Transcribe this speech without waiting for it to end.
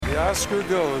The Oscar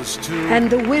goes to... And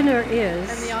the winner is...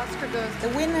 And the Oscar goes... The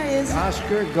winner is... The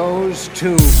Oscar goes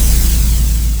to...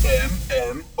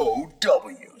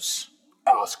 MMOW's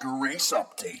Oscar Race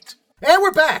Update. And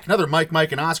we're back. Another Mike,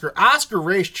 and Oscar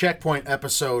Race Checkpoint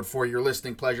episode for your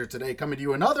listening pleasure today. Coming to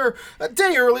you a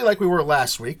day early like we were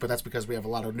last week, but that's because we have a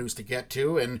lot of news to get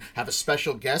to and have a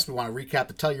special guest. We want to recap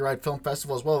the Telluride Film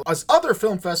Festival as well as other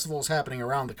film festivals happening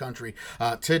around the country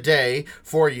today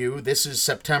for you. This is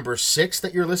September 6th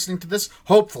that you're listening to this,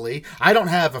 hopefully. I don't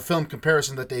have a film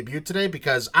comparison that debuted today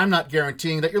because I'm not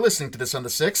guaranteeing that you're listening to this on the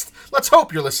 6th. Let's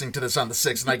hope you're listening to this on the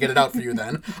 6th and I get it out for you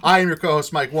then. I am your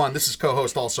co-host, Mike One. This is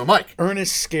co-host also Mike.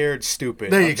 Ernest Scared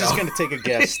Stupid. There you I'm go. just going to take a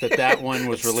guess that one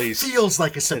was released. Feels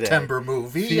like a September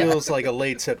movie. Feels like a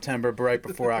late September, right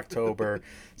before October.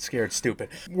 Scared Stupid.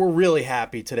 We're really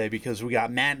happy today because we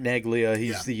got Matt Neglia.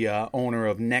 He's the owner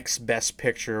of Next Best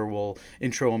Picture. We'll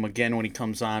intro him again when he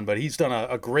comes on, but he's done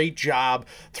a great job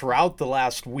throughout the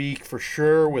last week for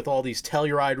sure with all these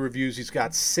Telluride reviews. He's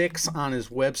got 6 on his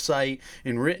website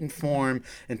in written form.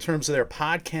 In terms of their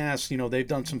podcast, they've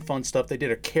done some fun stuff. They did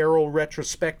a Carol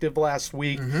retrospective last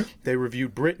week. Mm-hmm. They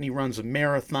reviewed Brittany Runs a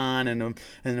Marathon, and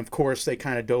of course they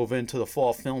kind of dove into the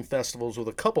fall film festivals with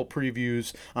a couple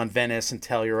previews on Venice and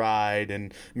Telluride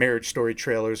and Marriage Story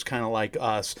trailers, kind of like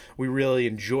us. We really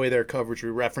enjoy their coverage. We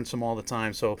reference them all the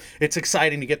time, so it's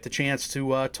exciting to get the chance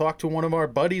to talk to one of our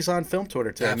buddies on Film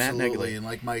Twitter today, Matt Neglia. Absolutely, and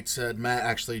like Mike said, Matt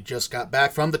actually just got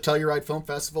back from the Telluride Film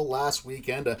Festival last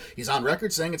weekend. He's on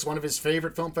record saying it's one of his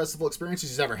favorite film festival experiences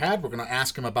he's ever had. We're going to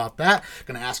ask him about that.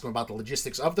 Going to ask him about the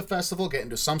logistics of the festival, get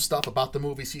into some stuff about the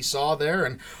movies he saw there,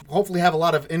 and hopefully have a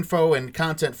lot of info and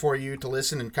content for you to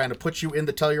listen and kind of put you in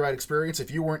the Telluride experience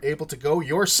if you weren't able to go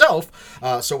yourself.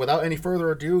 So without any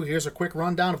further ado, here's a quick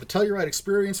rundown of the Telluride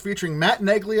experience featuring Matt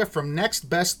Neglia from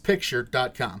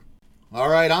NextBestPicture.com. All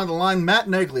right, on the line, Matt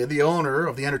Neglia, the owner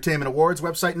of the Entertainment Awards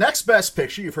website Next Best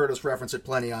Picture. You've heard us reference it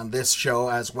plenty on this show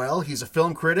as well. He's a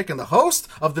film critic and the host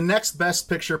of the Next Best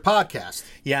Picture podcast.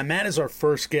 Yeah, Matt is our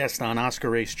first guest on Oscar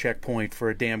Race Checkpoint for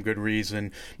a damn good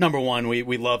reason. Number one,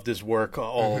 we loved his work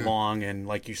all along, and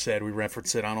like you said, we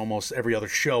reference it on almost every other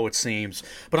show, it seems.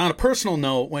 But on a personal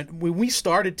note, when we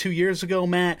started 2 years ago,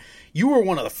 Matt, you were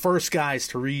one of the first guys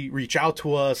to reach out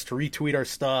to us, to retweet our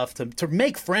stuff, to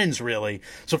make friends, really.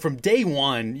 So from day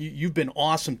one, you've been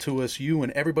awesome to us, you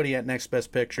and everybody at Next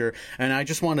Best Picture. And I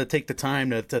just wanted to take the time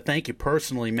to thank you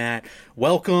personally, Matt.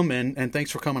 Welcome, and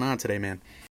thanks for coming on today, man.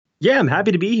 Yeah, I'm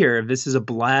happy to be here. This is a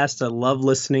blast. I love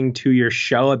listening to your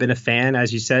show. I've been a fan,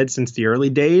 as you said, since the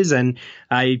early days, and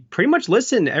I pretty much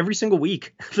listen every single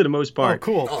week for the most part. Oh,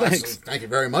 cool. Thanks. Thank you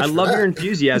very much. I love your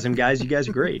enthusiasm, guys. You guys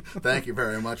are great. Thank you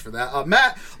very much for that.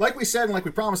 Matt, like we said and like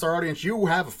we promised our audience, you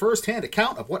have a first-hand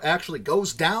account of what actually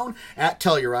goes down at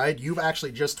Telluride. You've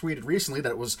actually just tweeted recently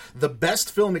that it was the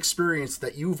best film experience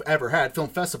that you've ever had, film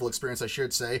festival experience, I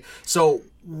should say. So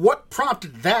what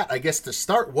prompted that, I guess, to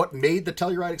start? What made the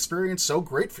Telluride experience so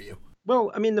great for you?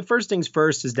 Well, I mean, the first things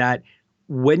first is that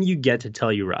when you get to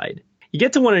Telluride, you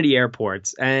get to one of the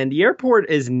airports, and the airport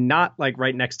is not like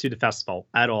right next to the festival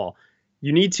at all.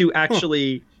 You need to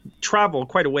actually travel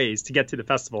quite a ways to get to the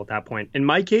festival at that point. In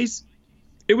my case,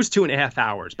 it was 2.5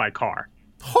 hours by car.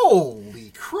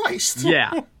 Holy Christ.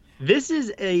 Yeah. This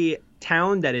is a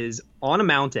town that is on a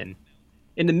mountain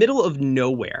in the middle of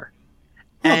nowhere.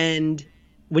 And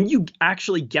when you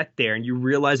actually get there and you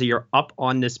realize that you're up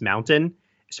on this mountain,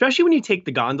 especially when you take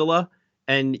the gondola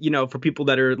and, for people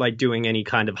that are like doing any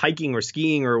kind of hiking or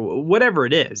skiing or whatever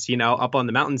it is, up on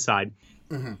the mountainside,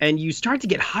 and you start to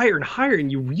get higher and higher and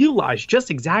you realize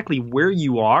just exactly where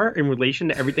you are in relation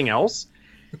to everything else.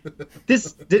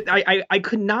 I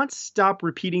could not stop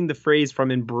repeating the phrase from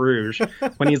In Bruges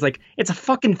when he's like, it's a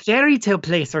fucking fairy tale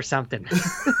place or something.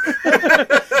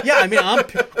 Yeah, I mean,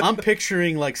 I'm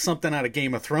picturing like something out of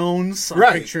Game of Thrones.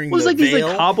 I'm picturing well, it's like Vale. These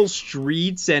like cobble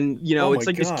streets, and it's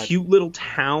like this cute little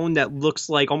town that looks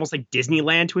like almost like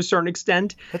Disneyland to a certain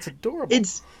extent. That's adorable.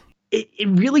 It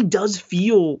really does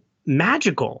feel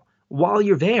magical while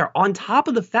you're there. On top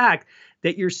of the fact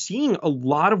that you're seeing a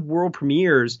lot of world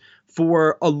premieres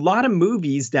for a lot of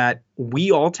movies that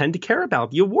we all tend to care about,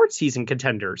 the award season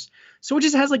contenders. So it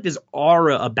just has like this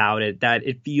aura about it that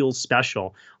it feels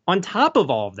special. On top of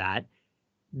all of that,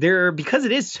 because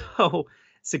it is so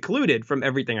secluded from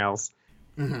everything else,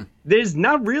 there's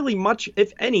not really much,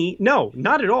 if any, no,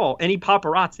 not at all, any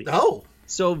paparazzi. Oh.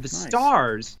 So the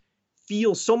stars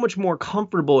feel so much more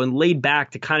comfortable and laid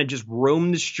back to kind of just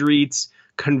roam the streets,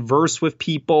 converse with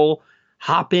people,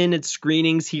 hop in at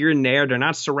screenings here and there. They're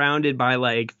not surrounded by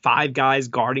like 5 guys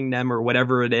guarding them or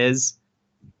whatever it is.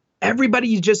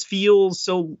 Everybody just feels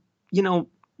so,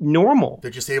 normal.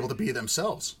 They're just able to be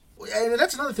themselves. and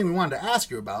that's another thing we wanted to ask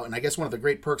you about, and I guess one of the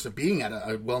great perks of being at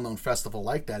a well-known festival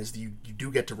like that is that you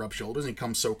do get to rub shoulders and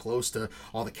come so close to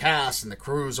all the cast and the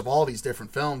crews of all these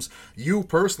different films. You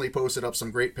personally posted up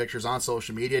some great pictures on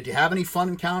social media. Do you have any fun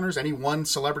encounters? Any one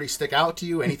celebrity stick out to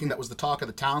you? Anything that was the talk of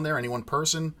the town there? Any one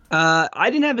person? I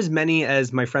didn't have as many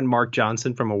as my friend Mark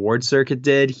Johnson from Award Circuit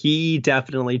did. He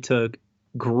definitely took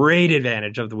great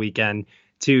advantage of the weekend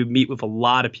to meet with a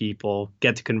lot of people,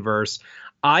 get to converse.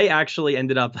 I actually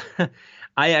ended up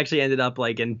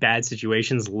like in bad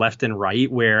situations left and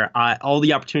right where all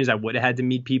the opportunities I would have had to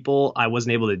meet people, I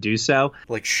wasn't able to do so.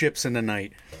 Like ships in the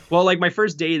night. Well, like my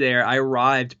first day there, I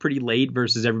arrived pretty late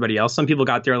versus everybody else. Some people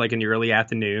got there like in the early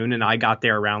afternoon, and I got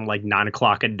there around like 9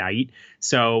 o'clock at night.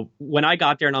 So when I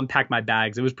got there and unpacked my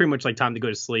bags, it was pretty much like time to go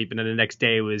to sleep. And then the next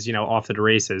day was, off to the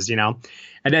races, And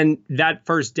then that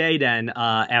first day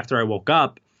after I woke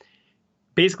up,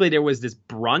 basically there was this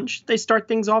brunch they start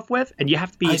things off with, and you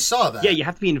have to be. I saw that. Yeah, you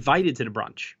have to be invited to the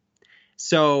brunch.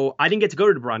 So I didn't get to go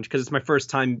to the brunch because it's my first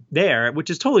time there, which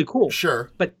is totally cool.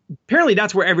 Sure. But apparently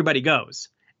that's where everybody goes.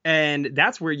 And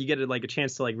that's where you get a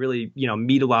chance to really,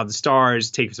 meet a lot of the stars,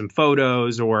 take some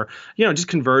photos, or, just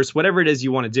converse, whatever it is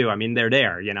you want to do. I mean, they're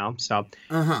there, So,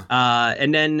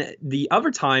 and then the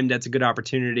other time that's a good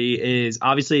opportunity is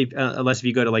obviously, unless if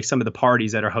you go to some of the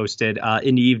parties that are hosted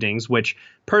in the evenings, which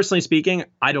personally speaking,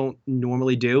 I don't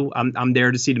normally do. I'm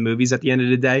there to see the movies at the end of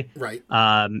the day. Right.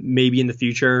 Maybe in the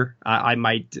future, I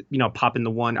might, pop in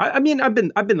the one. I mean, I've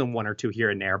been in one or two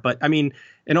here and there, but I mean,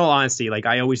 in all honesty,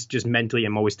 I always just mentally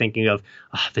am always thinking of,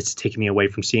 this is taking me away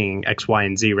from seeing X, Y,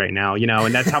 and Z right now,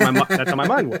 and that's how my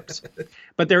mind works.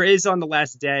 But there is on the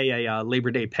last day a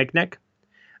Labor Day picnic,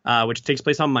 which takes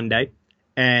place on Monday,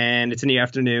 and it's in the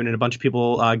afternoon, and a bunch of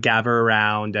people gather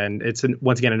around, and it's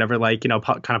once again another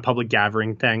kind of public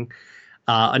gathering thing.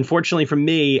 Unfortunately for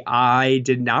me, I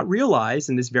did not realize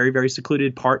in this very, very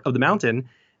secluded part of the mountain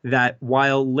that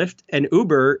while Lyft and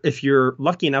Uber, if you're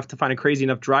lucky enough to find a crazy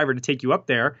enough driver to take you up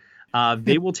there,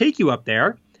 they will take you up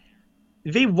there.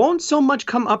 They won't so much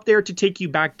come up there to take you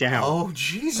back down. Oh,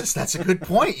 Jesus, that's a good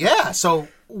point. Yeah. So,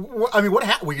 I mean, what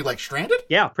happened? Were you stranded?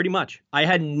 Yeah, pretty much. I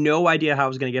had no idea how I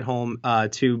was going to get home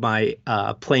to my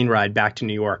plane ride back to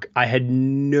New York. I had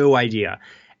no idea.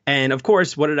 And of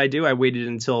course, what did I do? I waited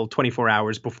until 24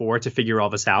 hours before to figure all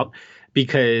this out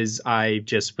because I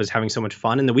just was having so much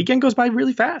fun. And the weekend goes by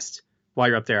really fast while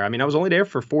you're up there. I mean, I was only there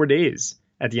for 4 days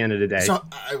at the end of the day. So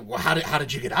how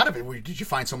did you get out of it? Did you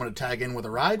find someone to tag in with a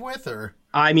ride with, or?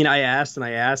 I mean, I asked,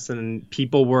 and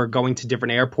people were going to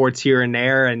different airports here and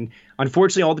there. And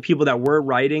unfortunately, all the people that were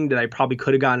riding that I probably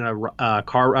could have gotten a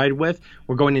car ride with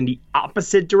were going in the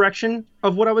opposite direction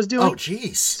of what I was doing. Oh,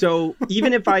 geez. So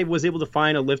even if I was able to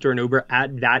find a Lyft or an Uber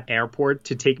at that airport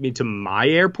to take me to my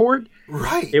airport,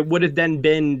 right, it would have then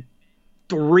been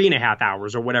 3.5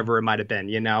 hours or whatever it might have been,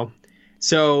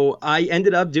 So I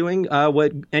ended up doing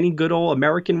what any good old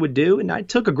American would do, and I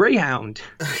took a Greyhound.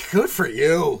 Good for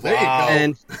you. There you go.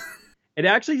 And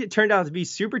it turned out to be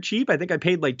super cheap. I think I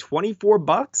paid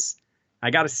 $24. I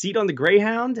got a seat on the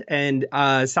Greyhound, and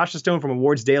Sasha Stone from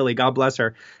Awards Daily, God bless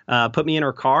her, put me in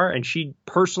her car, and she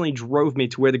personally drove me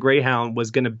to where the Greyhound was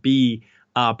going to be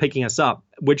picking us up,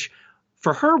 which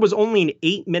for her was only an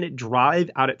 8-minute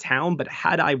drive out of town. But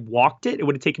had I walked it, it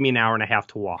would have taken me an hour and a half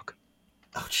to walk.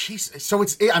 Oh, jeez. So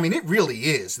it really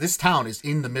is. This town is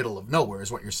in the middle of nowhere,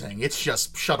 is what you're saying. It's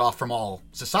just shut off from all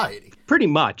society. Pretty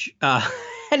much.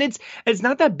 And it's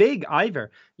not that big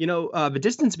either. The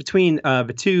distance between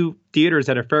the two theaters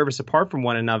that are furthest apart from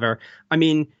one another, I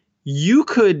mean, you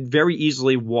could very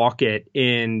easily walk it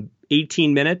in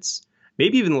 18 minutes,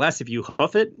 maybe even less if you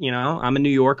hoof it. I'm a New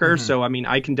Yorker, so I mean,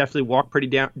 I can definitely walk pretty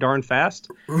darn fast.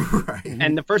 Right.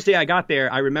 And the first day I got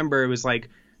there, I remember it was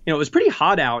it was pretty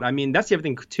hot out. I mean, that's the other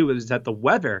thing, too, is that the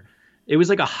weather, it was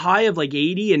a high of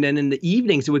 80, and then in the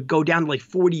evenings, it would go down to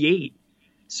 48.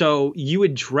 So you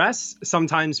would dress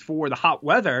sometimes for the hot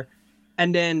weather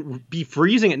and then be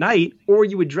freezing at night, or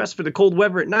you would dress for the cold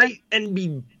weather at night and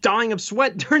be dying of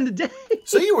sweat during the day.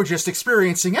 So you were just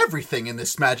experiencing everything in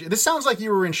this magic. This sounds like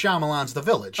you were in Shyamalan's The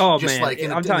Village. Oh, just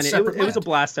man. I'm telling you, it was a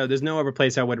blast, though. There's no other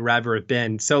place I would rather have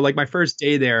been. So, my first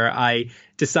day there, I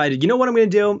decided, you know what I'm going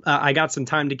to do? I got some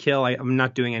time to kill. I'm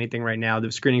not doing anything right now.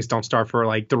 The screenings don't start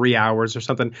for 3 hours or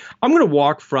something. I'm going to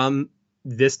walk from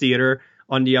this theater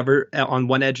on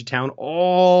one edge of town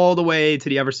all the way to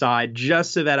the other side,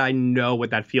 just so that I know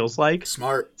what that feels like.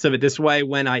 Smart. So that this way,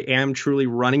 when I am truly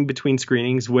running between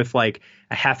screenings with a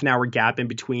half an hour gap in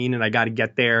between, and I got to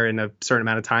get there in a certain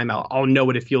amount of time, I'll know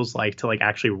what it feels like to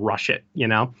actually rush it,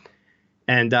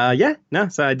 And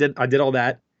so I did all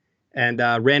that, and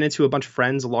ran into a bunch of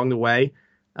friends along the way.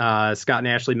 Scott and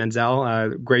Ashley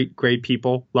Menzel, great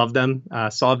people. Love them.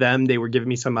 Saw them. They were giving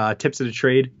me some tricks of the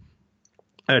trade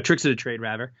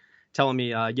rather, telling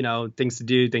me, things to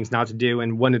do, things not to do.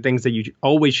 And one of the things that you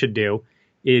always should do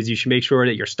is you should make sure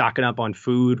that you're stocking up on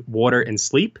food, water, and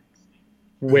sleep,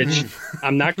 which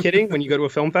I'm not kidding. When you go to a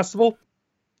film festival,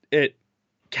 it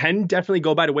can definitely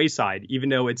go by the wayside, even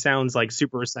though it sounds like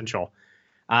super essential.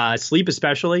 Sleep,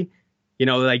 especially,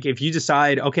 like if you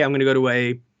decide, okay, I'm going to go to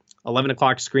a 11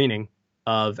 o'clock screening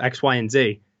of X, Y, and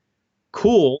Z.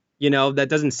 Cool. That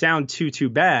doesn't sound too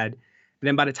bad. And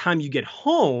then by the time you get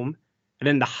home, and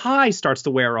then the high starts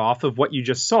to wear off of what you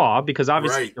just saw, because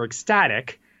obviously you're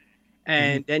ecstatic.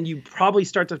 And then you probably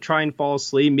start to try and fall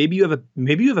asleep. Maybe you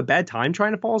have a bad time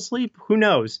trying to fall asleep. Who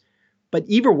knows? But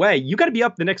either way, you got to be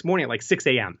up the next morning at like 6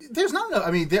 a.m. There's not enough.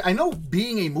 I mean, I know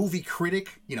being a movie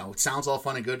critic, it sounds all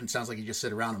fun and good and sounds like you just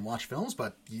sit around and watch films,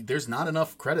 but there's not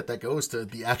enough credit that goes to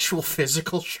the actual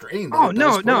physical strain. Oh,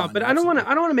 no. But I don't want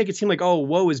to make it seem like, oh,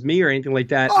 woe is me or anything like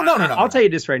that. Oh, no. I'll tell you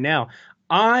this right now.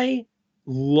 I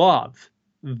love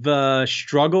the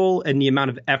struggle and the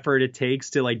amount of effort it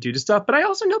takes to like do the stuff. But I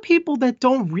also know people that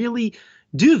don't really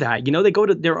do that. They go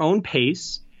to their own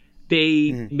pace.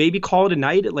 They maybe call it a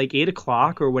night at like 8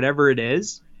 o'clock or whatever it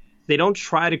is. They don't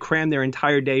try to cram their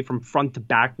entire day from front to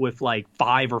back with like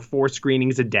 5 or 4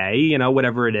 screenings a day,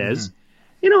 whatever it is.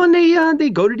 And they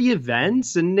go to the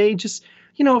events and they just,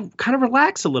 kind of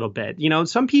relax a little bit.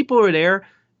 Some people are there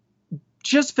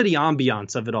just for the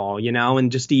ambiance of it all,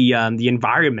 and just the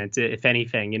environment, if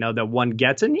anything, that one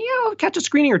gets, and catch a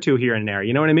screening or two here and there.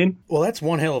 You know what I mean? Well, that's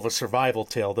one hell of a survival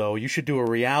tale, though. You should do a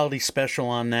reality special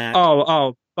on that.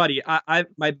 Oh, buddy,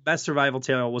 my best survival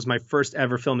tale was my first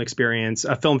ever film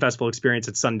festival experience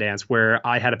at Sundance, where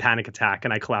I had a panic attack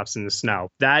and I collapsed in the snow.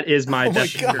 That is my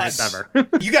best experience ever.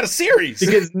 You got a series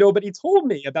because nobody told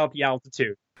me about the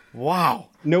altitude.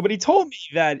 Wow. Nobody told me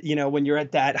that, when you're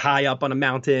at that high up on a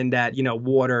mountain, that,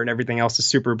 water and everything else is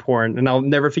super important. And I'll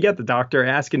never forget the doctor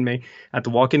asking me at the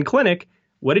walk-in clinic,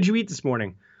 what did you eat this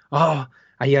morning? Oh,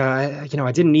 I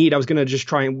didn't eat. I was going to just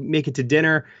try and make it to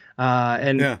dinner.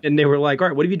 And they were like, all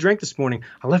right, what have you drank this morning?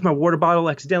 I left my water bottle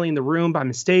accidentally in the room by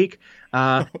mistake.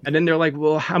 And then they're like,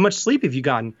 well, how much sleep have you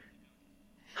gotten?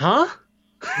 Huh?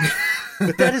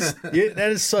 But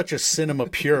that is such a cinema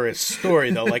purist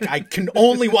story, though. Like, I can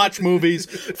only watch movies.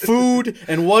 Food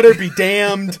and water be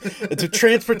damned. To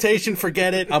transportation,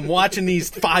 forget it. I'm watching these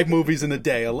 5 movies in a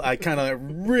day. I kind of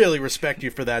really respect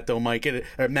you for that, though, Mike.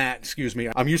 Matt, excuse me.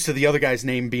 I'm used to the other guy's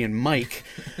name being Mike.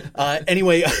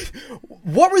 Anyway,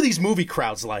 what were these movie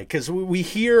crowds like? Because we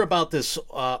hear about this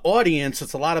audience.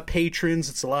 It's a lot of patrons.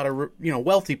 It's a lot of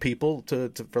wealthy people,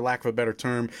 for lack of a better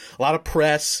term. A lot of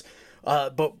press.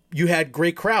 But you had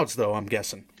great crowds, though, I'm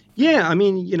guessing. Yeah, I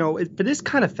mean, for this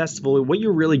kind of festival, what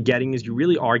you're really getting is you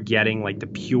really are getting like the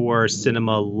pure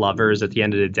cinema lovers at the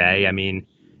end of the day. I mean,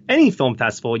 any film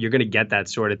festival, you're going to get that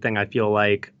sort of thing, I feel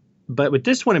like. But with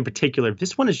this one in particular,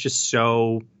 this one is just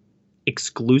so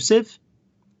exclusive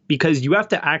because you have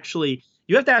to actually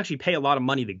pay a lot of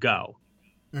money to go.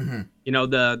 Mm-hmm.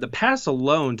 The pass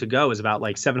alone to go is about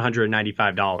like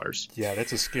 $795. Yeah,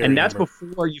 that's a scary and that's number.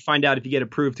 Before you find out if you get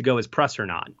approved to go as press or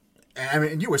not. I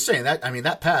mean, you were saying that. I mean,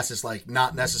 that pass is like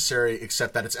not necessary,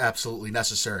 except that it's absolutely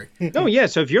necessary. Oh yeah.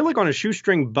 So if you're like on a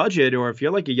shoestring budget, or if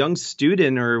you're like a young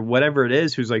student or whatever it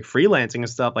is who's like freelancing and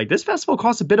stuff, like this festival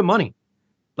costs a bit of money.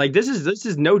 Like this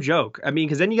is no joke. I mean,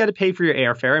 because then you got to pay for your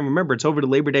airfare, and remember it's over the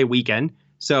Labor Day weekend,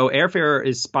 so airfare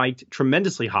is spiked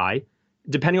tremendously high.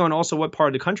 Depending on also what part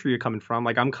of the country you're coming from.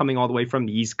 Like I'm coming all the way from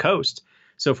the East Coast.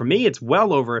 So for me, it's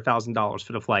well over $1,000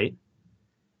 for the flight.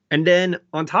 And then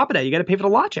on top of that, you got to pay for the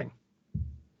lodging.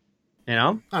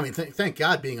 I mean, thank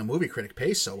God being a movie critic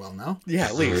pays so well now. Yeah,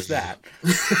 at least that.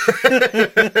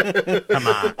 Come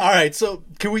on. All right, so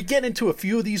can we get into a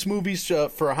few of these movies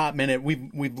for a hot minute?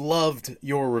 We've loved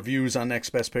your reviews on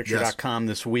nextbestpicture.com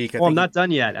this week. I'm not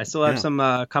done yet. I still have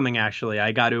some coming, actually.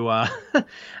 I got to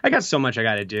I got so much I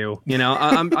got to do,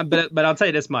 but I'll tell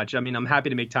you this much. I mean, I'm happy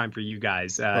to make time for you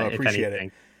guys, if anything.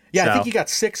 It. Yeah, so. I think you got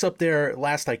 6 up there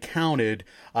last I counted.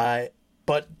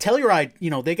 But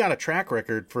Telluride, they got a track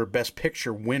record for Best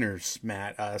Picture winners,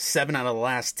 Matt. 7 out of the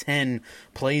last 10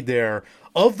 played there.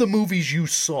 Of the movies you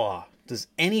saw, does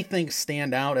anything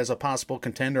stand out as a possible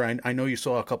contender? I know you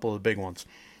saw a couple of the big ones.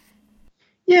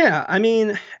 Yeah, I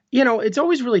mean, it's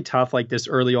always really tough like this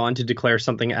early on to declare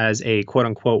something as a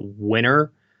quote-unquote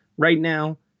winner right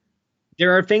now.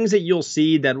 There are things that you'll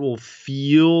see that will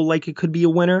feel like it could be a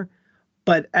winner.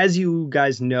 But as you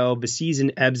guys know, the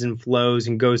season ebbs and flows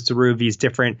and goes through these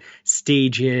different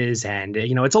stages. And,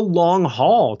 it's a long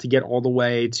haul to get all the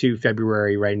way to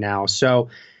February right now. So,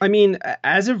 I mean,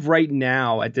 as of right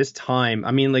now, at this time,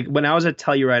 I mean, like when I was at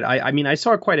Telluride, I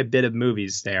saw quite a bit of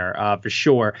movies there for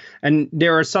sure. And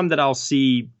there are some that I'll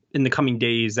see in the coming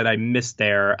days that I missed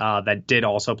there that did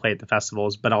also play at the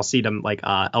festivals, but I'll see them like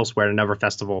elsewhere at another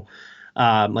festival.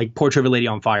 Like Portrait of a Lady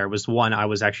on Fire was the one I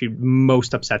was actually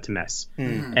most upset to miss.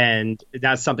 And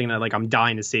that's something that like I'm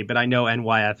dying to see, but I know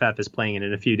NYFF is playing it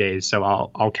in a few days, so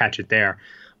I'll catch it there.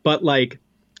 But like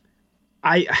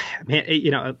all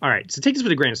right, so take this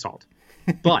with a grain of salt.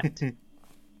 But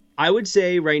I would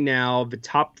say right now the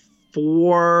top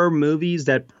 4 movies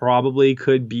that probably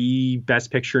could be Best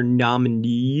Picture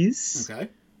nominees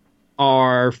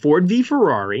are Ford v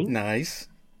Ferrari. Nice.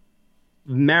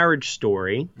 Marriage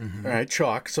Story. All right,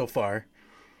 chalk so far.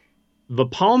 The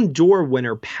Palme d'Or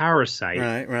winner,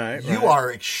 Parasite. Right. You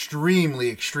are extremely,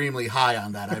 extremely high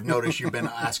on that. I've noticed you've been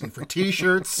asking for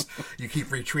T-shirts. You keep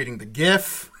retweeting the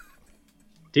GIF.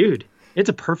 Dude, it's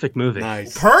a perfect movie.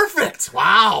 Nice. Perfect.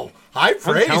 Wow. High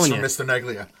praise from telling you. Mr.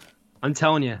 Neglia. I'm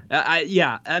telling you.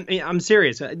 I'm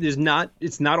serious. It's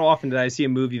not often that I see a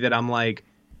movie that I'm like,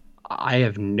 I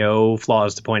have no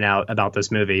flaws to point out about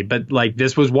this movie. But like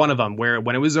this was one of them where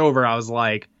when it was over, I was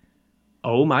like,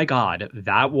 oh my God,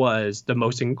 that was the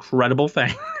most incredible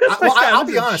thing. I'll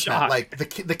be honest, Matt, like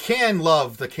the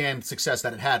Cannes success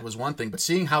that it had was one thing, but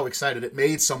seeing how excited it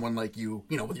made someone like you,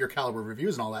 with your caliber of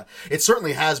reviews and all that, it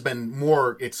certainly has been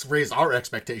more, it's raised our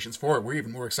expectations for it. We're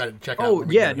even more excited to check out. Oh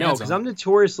yeah, no, because I'm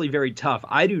notoriously very tough.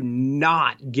 I do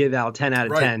not give out 10 out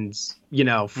of 10s,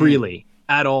 freely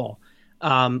at all.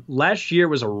 Last year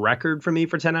was a record for me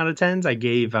for 10 out of 10s. I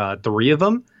gave 3 of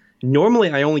them. Normally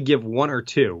I only give 1 or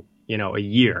 2. A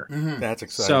year. That's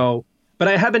exciting. So, but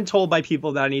I have been told by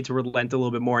people that I need to relent a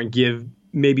little bit more and give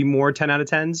maybe more 10 out of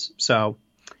 10s. So,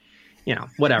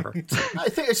 whatever. I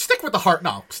think stick with the hard.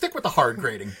 No, stick with the hard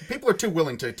grading. People are too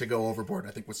willing to go overboard.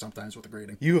 I think with the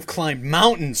grading. You have climbed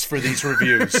mountains for these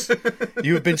reviews.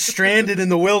 You have been stranded in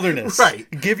the wilderness. Right.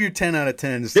 Give your 10 out of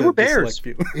 10s. They were bears.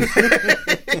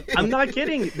 I'm not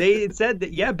kidding. They said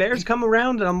that bears come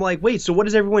around, and I'm like, wait, so what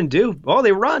does everyone do? Oh,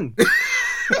 they run.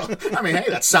 I mean, hey,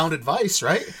 that's sound advice,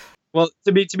 right? Well,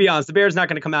 to be honest, the bear's not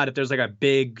going to come out if there's like a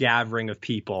big gathering of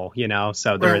people,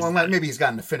 So there's. Well, maybe he's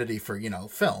got an affinity for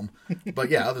film, but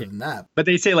yeah, other than that. But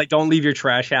they say like don't leave your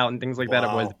trash out and things like that.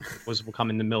 Otherwise, will come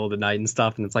in the middle of the night and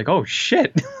stuff, and it's like, oh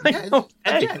shit.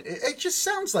 Again, it just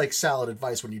sounds like salad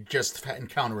advice when you just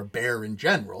encounter a bear in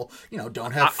general.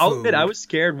 Don't have food. I'll admit, I was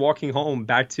scared walking home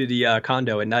back to the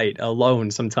condo at night alone.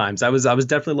 Sometimes I was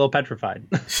definitely a little petrified.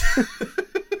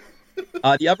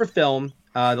 The other film,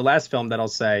 the last film that I'll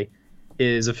say,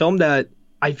 is a film that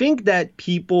I think that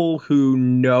people who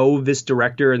know this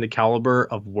director and the caliber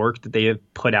of work that they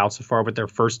have put out so far with their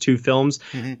first 2 films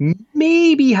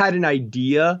maybe had an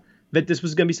idea that this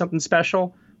was going to be something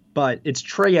special, but it's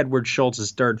Trey Edward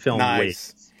Schultz's third film,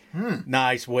 Nice. Waves.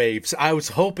 Nice, Waves. I was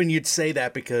hoping you'd say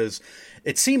that because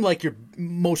it seemed like your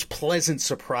most pleasant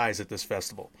surprise at this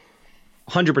festival.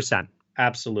 100%.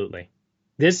 Absolutely.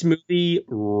 This movie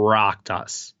rocked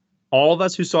us. All of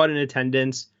us who saw it in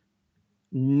attendance,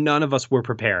 none of us were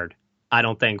prepared, I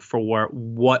don't think, for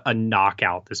what a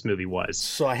knockout this movie was.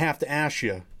 So I have to ask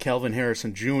you, Kelvin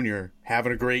Harrison Jr.,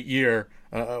 having a great year,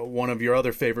 one of your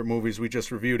other favorite movies we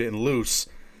just reviewed in Loose.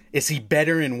 Is he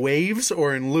better in Waves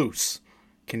or in Loose?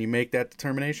 Can you make that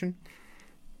determination?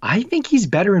 I think he's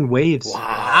better in Waves.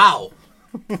 Wow.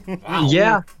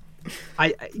 Yeah.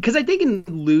 Because I think in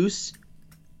Loose,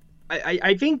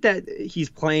 I think that he's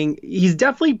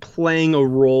definitely playing a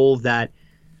role that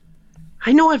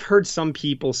I know I've heard some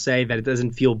people say that it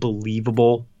doesn't feel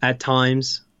believable at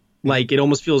times. Like it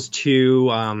almost feels too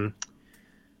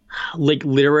like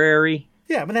literary.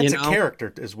 Yeah, but that's a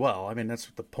character as well. I mean, that's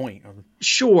the point of it.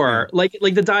 Sure. Yeah.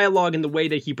 Like the dialogue and the way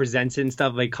that he presents it and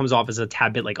stuff like comes off as a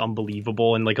tad bit like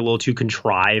unbelievable and like a little too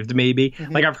contrived maybe.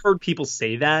 Like I've heard people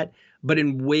say that. But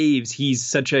in Waves, he's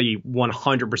such a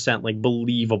 100% like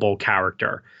believable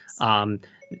character.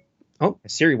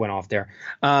 Siri went off there.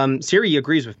 Siri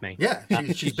agrees with me. Yeah,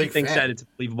 she's big thinks fan. that it's a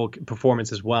believable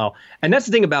performance as well. And that's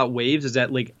the thing about Waves is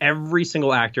that like every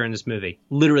single actor in this movie,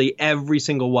 literally every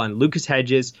single one, Lucas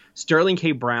Hedges, Sterling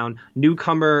K. Brown,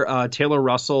 newcomer Taylor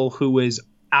Russell, who is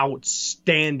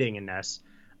outstanding in this.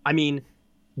 I mean,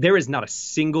 there is not a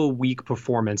single weak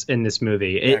performance in this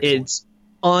movie. It's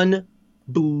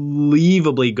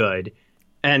unbelievably good,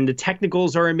 and the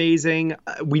technicals are amazing.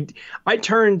 I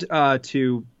turned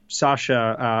to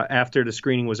Sasha after the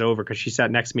screening was over because she sat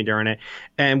next to me during it,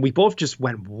 and we both just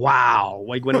went, "Wow!"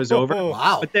 Like when it was over.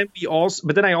 Wow. But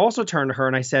then I also turned to her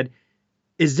and I said,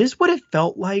 "Is this what it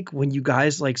felt like when you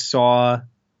guys like saw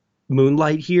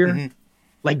Moonlight here?" Mm-hmm.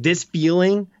 Like this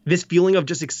feeling of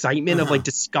just excitement of like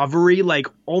discovery, like,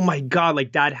 oh my God,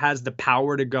 like that has the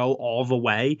power to go all the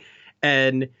way.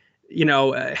 And,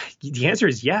 the answer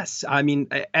is yes. I mean,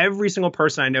 every single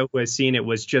person I know who has seen it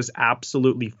was just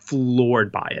absolutely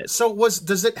floored by it. So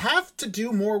does it have to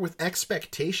do more with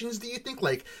expectations, do you think?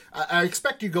 Like, I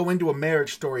expect you go into a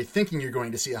Marriage Story thinking you're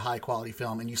going to see a high quality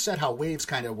film, and you said how Waves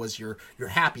kind of was your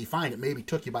happy find. It maybe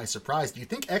took you by surprise. Do you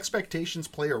think expectations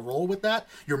play a role with that?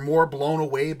 You're more blown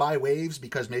away by Waves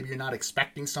because maybe you're not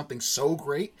expecting something so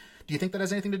great? Do you think that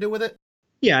has anything to do with it?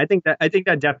 Yeah, I think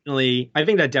that definitely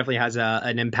has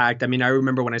an impact. I mean, I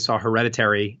remember when I saw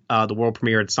Hereditary, the world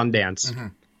premiere at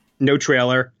Sundance, no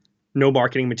trailer, no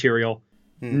marketing material,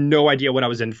 no idea what I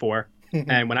was in for.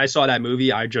 And when I saw that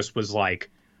movie, I just was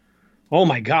like, oh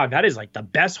my God, that is like the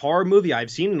best horror movie I've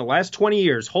seen in the last 20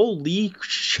 years. Holy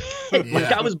shit. Yeah.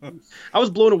 Like I was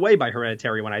blown away by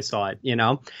Hereditary when I saw it,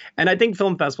 And I think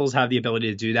film festivals have the ability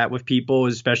to do that with people,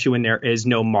 especially when there is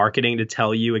no marketing to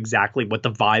tell you exactly what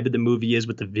the vibe of the movie is,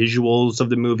 what the visuals of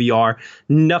the movie are,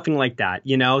 nothing like that,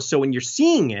 So when you're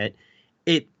seeing it,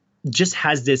 it just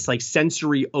has this like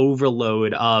sensory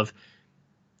overload of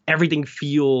everything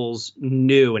feels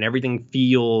new and everything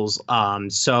feels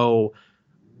so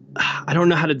I don't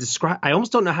know how to describe. I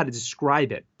almost don't know how to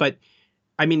describe it, but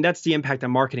I mean, that's the impact that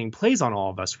marketing plays on all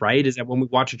of us, right? Is that when we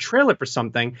watch a trailer for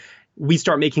something, we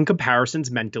start making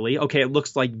comparisons mentally. Okay, it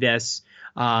looks like this.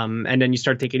 And then you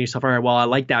start thinking to yourself, all right, well, I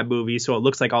like that movie, so it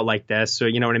looks like I'll like this. So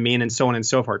you know what I mean? And so on and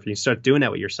so forth. You start doing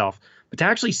that with yourself. But to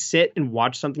actually sit and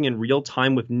watch something in real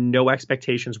time with no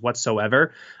expectations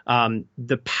whatsoever,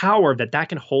 the power that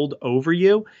can hold over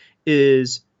you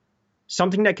is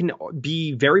something that can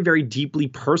be very, very deeply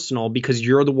personal because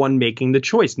you're the one making the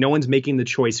choice. No one's making the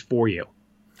choice for you.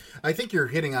 I think you're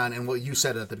hitting on, and what you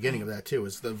said at the beginning of that too,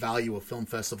 is the value of film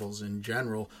festivals in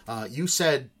general. You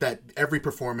said that every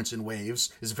performance in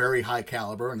Waves is very high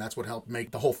caliber, and that's what helped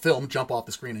make the whole film jump off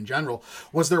the screen in general.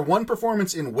 Was there one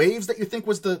performance in Waves that you think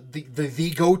was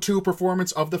the go-to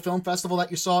performance of the film festival that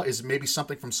you saw? Is maybe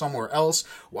something from somewhere else,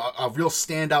 a real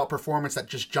standout performance that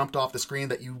just jumped off the screen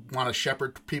that you want to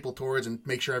shepherd people towards and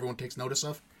make sure everyone takes notice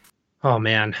of? Oh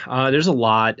man, there's a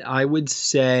lot. I would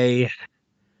say,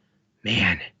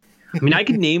 man. I mean, I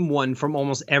could name one from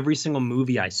almost every single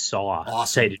movie I saw.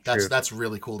 Awesome. That's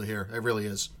really cool to hear. It really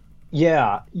is.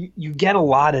 Yeah, you get a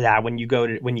lot of that when you go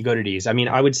to these. I mean,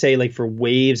 I would say like for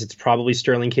Waves, it's probably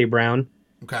Sterling K. Brown.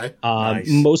 Okay. Nice.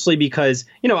 Mostly because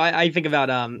I think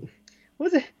about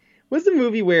what's the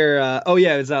movie where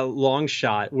it was a Long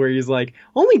Shot where he's like,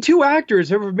 only 2 actors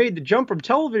have ever made the jump from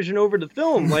television over to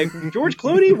film, like George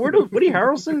Clooney, Woody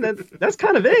Harrelson. That's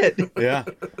kind of it. Yeah.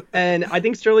 And I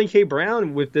think Sterling K.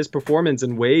 Brown with this performance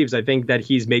in Waves, I think that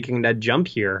he's making that jump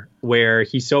here where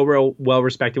he's so well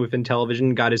respected within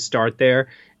television, got his start there,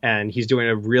 and he's doing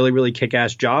a really, really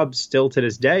kick-ass job still to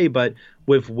this day. But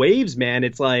with Waves, man,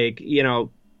 it's like,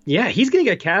 yeah, he's going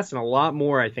to get cast in a lot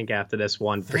more, I think, after this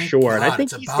one, for sure. God, and I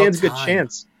think he stands a good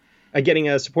chance at getting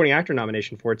a supporting actor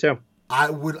nomination for it, too.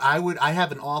 I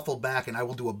have an awful back, and I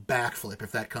will do a backflip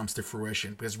if that comes to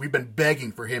fruition, because we've been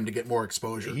begging for him to get more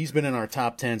exposure. He's been in our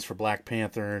top 10s for Black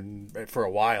Panther and for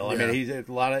a while. Yeah. I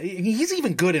mean, he's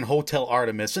even good in Hotel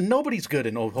Artemis, and nobody's good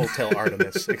in Hotel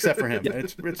Artemis except for him.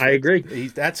 I agree.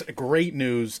 That's great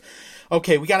news.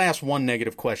 Okay, we got to ask one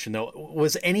negative question though.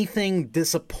 Was anything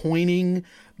disappointing?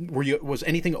 Was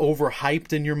anything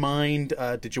overhyped in your mind?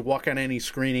 Did you walk on any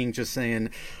screening just saying,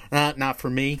 not for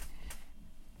me?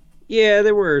 Yeah,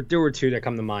 there were 2 that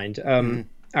come to mind. All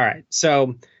right,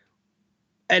 so,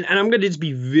 and I'm going to just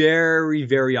be very,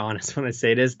 very honest when I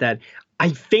say this, that I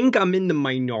think I'm in the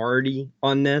minority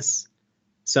on this.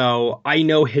 So I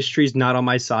know history's not on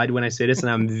my side when I say this, and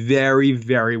I'm very,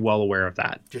 very well aware of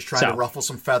that. Just trying to ruffle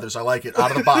some feathers. I like it.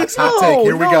 Out of the box. Hot take.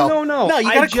 Here we go. No,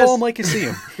 you got to call him like you see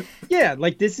him. Yeah,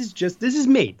 like this is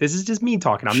me. This is just me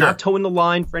talking. I'm not towing the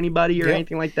line for anybody or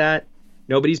anything like that.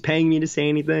 Nobody's paying me to say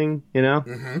anything,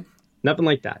 Nothing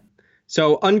like that.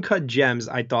 So Uncut Gems,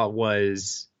 I thought,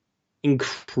 was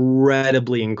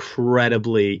incredibly,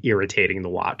 incredibly irritating to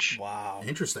watch. Wow.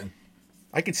 Interesting.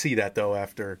 I could see that, though,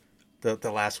 after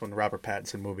the last one, the Robert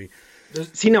Pattinson movie.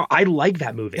 See, no, I like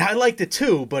that movie. I liked it,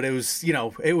 too, but it was,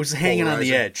 it was hanging on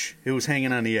the edge. It was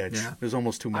hanging on the edge. Yeah. It was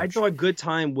almost too much. I thought Good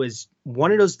Time was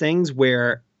one of those things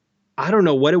where I don't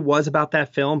know what it was about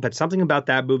that film, but something about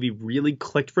that movie really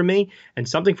clicked for me, and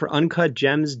something for Uncut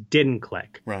Gems didn't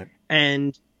click. Right.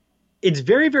 And it's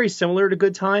very, very similar to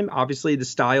Good Time. Obviously, the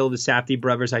style of the Safdie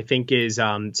brothers, I think, is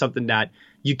something that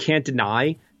you can't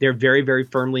deny. They're very, very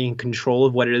firmly in control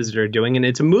of what it is that they're doing. And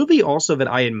it's a movie also that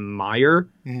I admire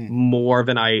more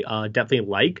than I definitely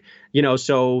like. You know,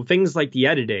 so things like the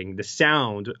editing, the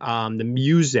sound, the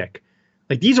music,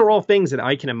 like these are all things that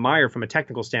I can admire from a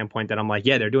technical standpoint that I'm like,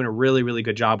 yeah, they're doing a really, really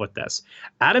good job with this.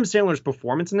 Adam Sandler's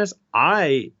performance in this,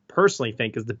 I personally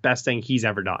think is the best thing he's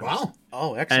ever done. Wow.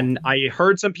 Oh, excellent. And I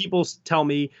heard some people tell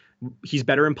me he's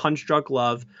better in Punch Drunk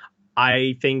Love.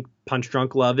 I think Punch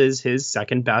Drunk Love is his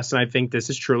second best, and I think this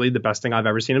is truly the best thing I've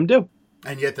ever seen him do.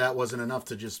 And yet that wasn't enough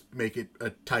to just make it a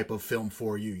type of film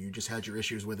for you. You just had your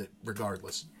issues with it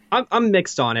regardless. I'm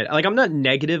mixed on it. Like, I'm not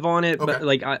negative on it,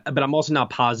 Okay. but I'm also not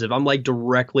positive. I'm like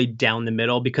directly down the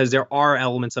middle because there are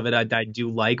elements of it that I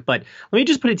do like. But let me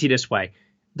just put it to you this way.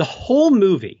 The whole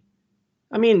movie,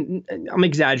 I mean, I'm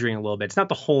exaggerating a little bit. It's not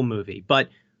the whole movie, but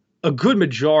a good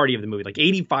majority of the movie, like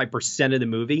 85% of the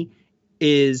movie,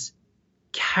 is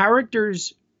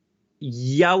characters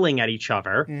yelling at each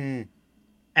other.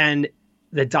 And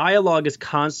the dialogue is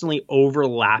constantly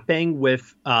overlapping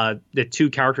with the two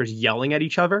characters yelling at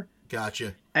each other.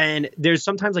 Gotcha. And there's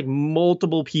sometimes like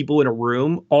multiple people in a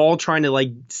room all trying to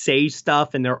like say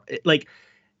stuff. And they're like,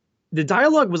 the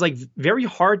dialogue was like very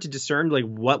hard to discern like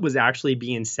what was actually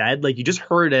being said. Like you just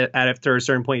heard it after a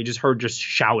certain point, you just heard just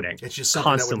shouting. It's just something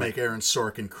constantly. That would make Aaron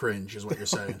Sorkin cringe is what you're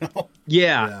saying.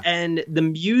 Yeah. And the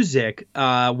music,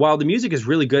 while the music is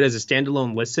really good as a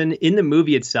standalone listen, in the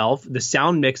movie itself, the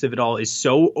sound mix of it all is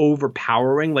so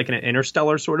overpowering, like in an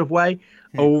Interstellar sort of way,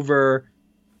 over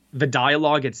the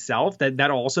dialogue itself, that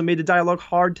also made the dialogue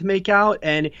hard to make out.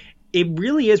 And it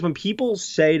really is, when people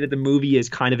say that the movie is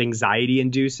kind of anxiety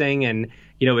inducing and,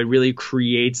 you know, it really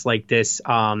creates like this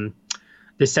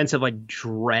sense of like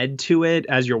dread to it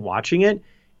as you're watching it.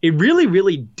 It really,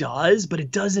 really does, but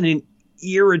it does in an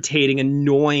irritating,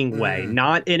 annoying way,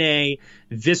 not in a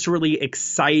viscerally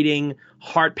exciting,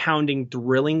 heart-pounding,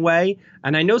 thrilling way.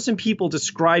 And I know some people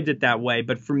described it that way,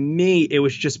 but for me, it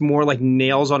was just more like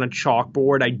nails on a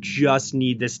chalkboard. I just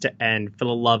need this to end, for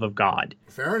the love of God.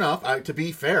 Fair enough. To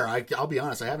be fair, I'll be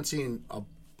honest, I haven't seen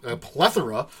a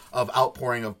plethora of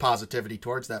outpouring of positivity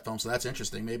towards that film, so that's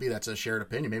interesting. Maybe that's a shared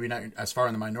opinion. Maybe not as far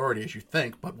in the minority as you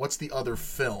think, but what's the other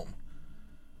film?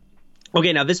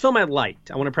 Okay, now this film I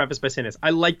liked. I want to preface by saying this.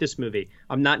 I like this movie.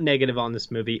 I'm not negative on this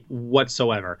movie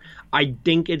whatsoever. I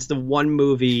think it's the one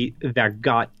movie that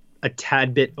got a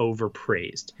tad bit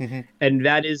overpraised, and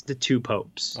that is The Two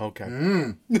Popes.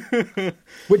 Okay.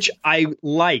 Which I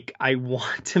like. I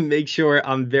want to make sure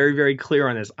I'm very, very clear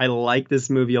on this. I like this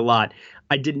movie a lot.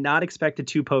 I did not expect The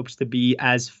Two Popes to be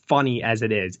as funny as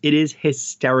it is. It is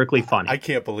hysterically funny. I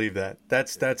can't believe that.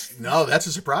 That's No, that's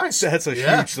a surprise. That's a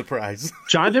huge surprise.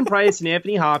 Jonathan Pryce and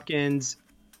Anthony Hopkins,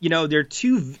 you know, they're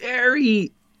two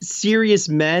very serious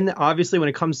men, obviously, when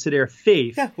it comes to their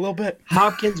faith. Yeah, a little bit.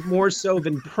 Hopkins more so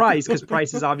than Pryce, because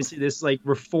Pryce is obviously this like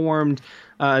reformed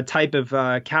type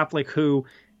of Catholic who,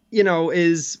 you know,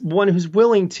 is one who's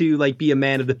willing to like be a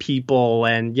man of the people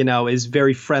and, you know, is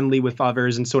very friendly with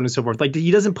others and so on and so forth. Like he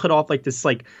doesn't put off like this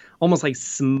like almost like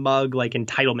smug like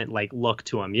entitlement like look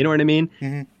to him. You know what I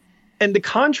mean? And the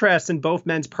contrast in both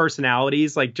men's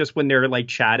personalities, like just when they're like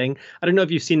chatting, I don't know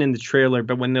if you've seen in the trailer,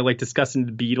 but when they're like discussing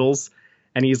the Beatles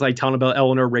and he's like telling about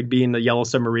Eleanor Rigby and the Yellow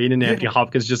Submarine, and Anthony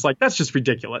Hopkins just like, that's just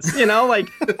ridiculous. You know, like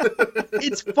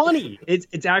it's funny.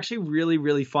 It's actually really,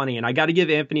 really funny. And I got to give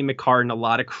Anthony McCartan a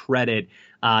lot of credit.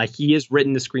 He has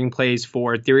written the screenplays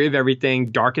for Theory of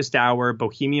Everything, Darkest Hour,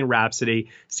 Bohemian Rhapsody.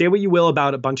 Say what you will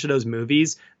about a bunch of those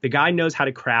movies. The guy knows how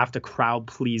to craft a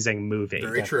crowd-pleasing movie.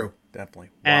 Very true. Definitely.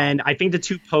 Wow. And I think The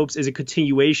Two Popes is a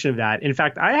continuation of that. In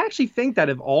fact, I actually think that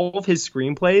of all of his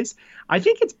screenplays, I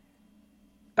think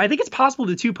it's possible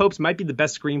The Two Popes might be the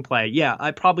best screenplay.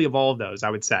 Yeah, probably of all of those, I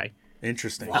would say.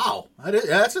 Interesting. Wow,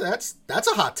 that's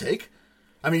a hot take.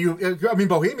 I mean,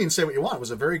 Bohemian, say what you want,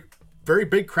 was a very, very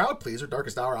big crowd pleaser.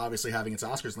 Darkest Hour, obviously having its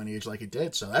Oscars lineage like it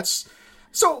did.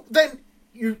 So then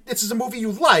this is a movie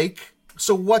you like.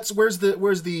 So where's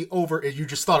the over? You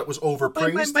just thought it was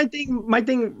overpraised. My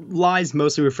thing lies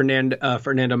mostly with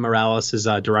Fernando Morales'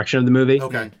 direction of the movie.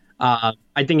 Okay.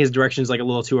 I think his direction is like a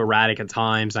little too erratic at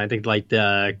times. I think like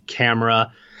the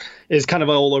camera is kind of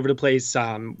all over the place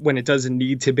when it doesn't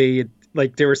need to be.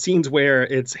 Like there are scenes where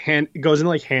it goes in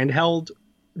like handheld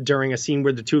during a scene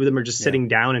where the two of them are just sitting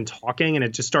down and talking, and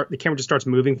the camera just starts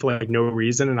moving for like no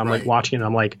reason, and I'm like watching it and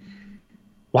I'm like,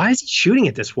 why is he shooting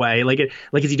it this way? Like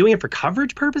is he doing it for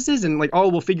coverage purposes? And like, oh,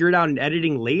 we'll figure it out in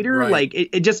editing later. Right. Like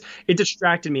it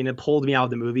distracted me and it pulled me out of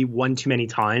the movie one too many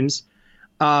times.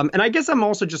 And I guess I'm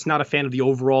also just not a fan of the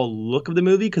overall look of the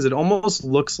movie because it almost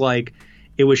looks like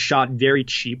it was shot very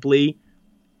cheaply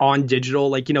on digital,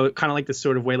 like, you know, kind of like the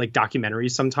sort of way like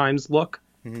documentaries sometimes look.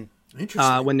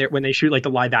 Interesting. When they shoot like the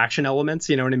live action elements,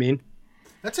 you know what I mean?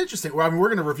 That's interesting. Well, I mean, we're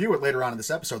going to review it later on in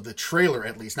this episode. The trailer,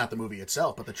 at least, not the movie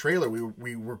itself, but the trailer.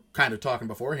 We were kind of talking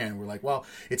beforehand. We're like, well,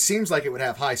 it seems like it would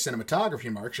have high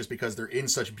cinematography marks just because they're in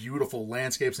such beautiful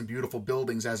landscapes and beautiful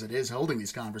buildings as it is, holding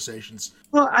these conversations.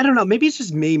 Well, I don't know. Maybe it's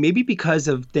just me. Maybe because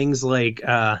of things like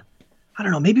I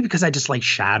don't know. Maybe because I just like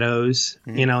shadows,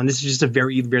 you know. And this is just a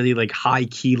very, very like high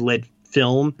key lit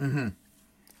film.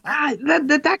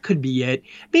 That could be it.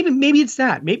 Maybe it's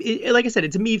that. Maybe, like I said,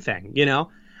 it's a me thing, you know.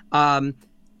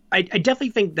 I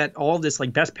definitely think that all this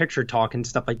like best picture talk and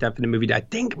stuff like that for the movie, I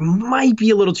think might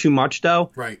be a little too much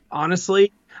though. Right.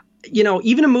 Honestly, you know,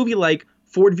 even a movie like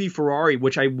Ford v Ferrari,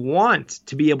 which I want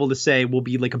to be able to say will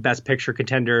be like a best picture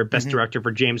contender, best director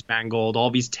for James Mangold, all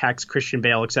these texts, Christian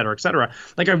Bale, et cetera, et cetera.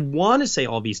 Like I want to say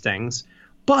all these things,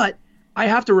 but I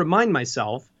have to remind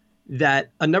myself that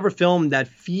another film that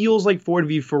feels like Ford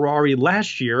v Ferrari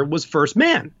last year was First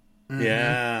Man.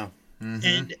 Yeah.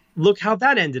 And look how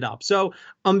that ended up. So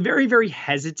I'm very, very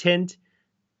hesitant.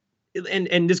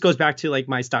 And this goes back to like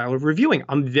my style of reviewing.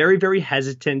 I'm very, very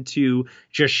hesitant to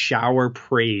just shower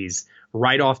praise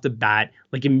right off the bat,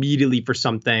 like immediately for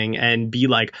something and be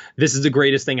like, this is the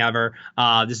greatest thing ever.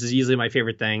 This is easily my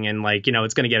favorite thing. And like, you know,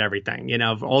 it's going to get everything, you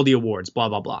know, all the awards, blah,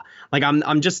 blah, blah. Like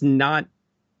I'm just not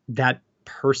that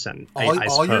person.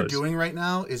 All you're doing right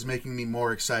now is making me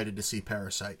more excited to see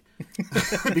Parasite.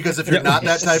 Because if you're not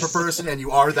that type of person and you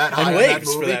are that high And on that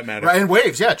Waves, movie, for that matter. right? And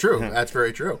Waves, yeah, true. That's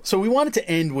very true. So we wanted to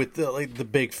end with the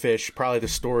big fish, probably the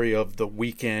story of the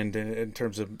weekend in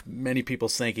terms of many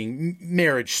people's thinking,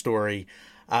 Marriage Story.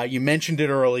 You mentioned it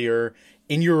earlier.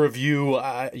 In your review,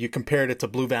 you compared it to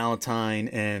Blue Valentine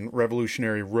and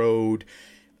Revolutionary Road.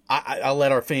 I'll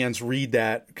let our fans read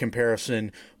that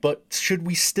comparison. But should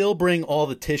we still bring all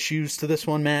the tissues to this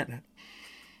one, Matt?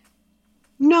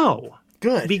 No.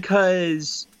 Good.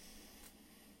 Because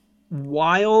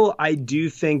while I do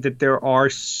think that there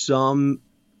are some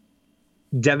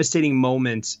devastating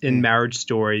moments in Marriage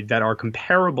Story that are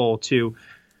comparable to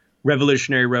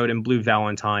Revolutionary Road and Blue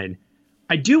Valentine,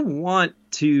 I do want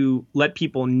to let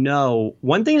people know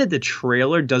one thing that the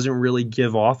trailer doesn't really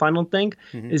give off, I don't think,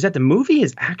 is that the movie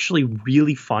is actually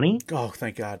really funny. Oh,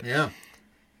 thank God. Yeah.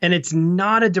 And it's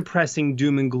not a depressing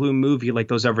doom and gloom movie like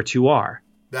those other two are.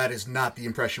 That is not the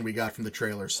impression we got from the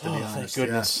trailers, to be honest. Thank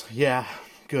goodness. Yeah,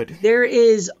 good. There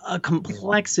is a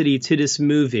complexity to this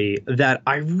movie that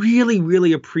I really,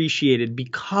 really appreciated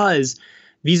because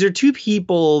these are two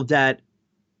people that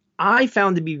I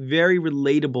found to be very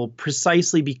relatable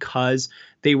precisely because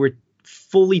they were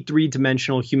fully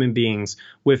three-dimensional human beings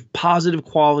with positive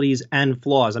qualities and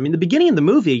flaws. I mean, the beginning of the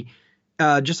movie,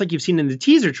 just like you've seen in the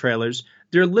teaser trailers,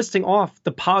 they're listing off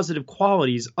the positive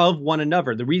qualities of one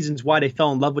another, the reasons why they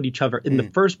fell in love with each other in the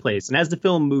first place. And as the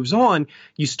film moves on,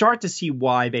 you start to see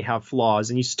why they have flaws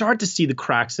and you start to see the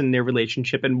cracks in their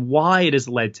relationship and why it has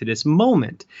led to this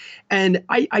moment. And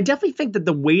I definitely think that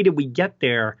the way that we get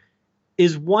there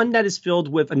is one that is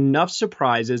filled with enough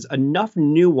surprises, enough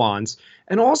nuance,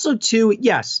 and also too,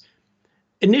 yes,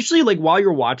 initially, like while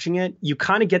you're watching it, you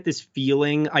kind of get this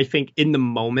feeling, I think, in the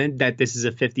moment that this is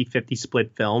a 50-50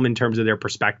 split film in terms of their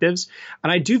perspectives.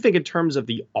 And I do think in terms of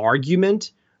the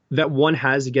argument that one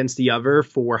has against the other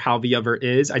for how the other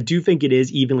is, I do think it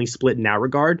is evenly split in that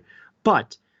regard.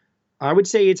 But I would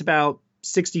say it's about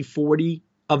 60-40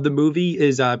 of the movie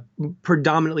is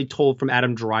predominantly told from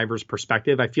Adam Driver's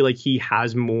perspective. I feel like he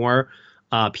has more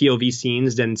POV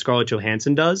scenes than Scarlett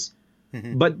Johansson does.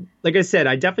 But like I said,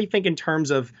 I definitely think in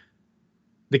terms of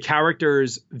the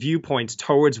characters' viewpoints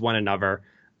towards one another,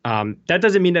 that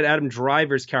doesn't mean that Adam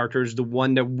Driver's character is the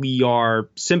one that we are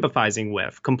sympathizing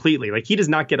with completely. Like he does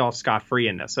not get off scot-free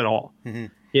in this at all.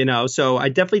 You know, so I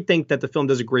definitely think that the film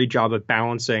does a great job of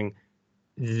balancing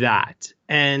that.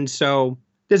 And so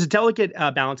there's a delicate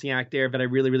balancing act there that I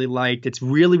really, really liked. It's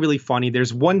really, really funny.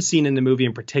 There's one scene in the movie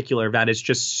in particular that is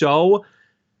just so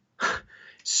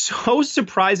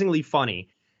surprisingly funny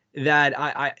that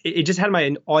it just had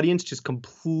my audience just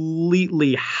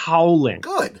completely howling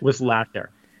with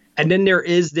laughter. And then there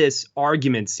is this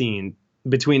argument scene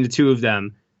between the two of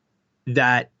them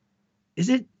that, is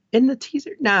it in the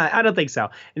teaser? Nah, I don't think so.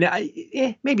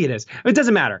 Maybe it is. It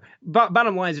doesn't matter.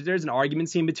 Bottom line is there's an argument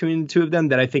scene between the two of them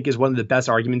that I think is one of the best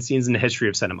argument scenes in the history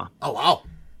of cinema. Oh, wow.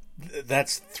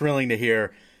 That's thrilling to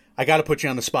hear. I got to put you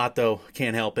on the spot, though.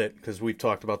 Can't help it, because we've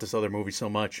talked about this other movie so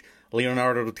much.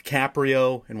 Leonardo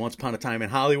DiCaprio in Once Upon a Time in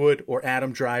Hollywood, or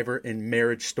Adam Driver in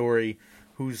Marriage Story.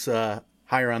 How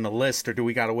higher on the list, or do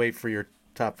we got to wait for your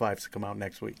top 5s to come out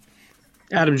next week?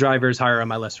 Adam Driver is higher on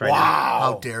my list right now.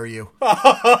 How dare you?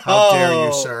 How dare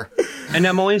you, sir? And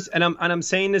I'm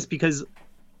saying this because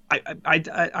I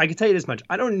can tell you this much.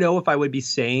 I don't know if I would be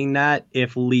saying that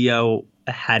if Leo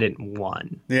hadn't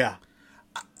won. Yeah.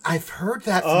 I've heard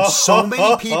that from so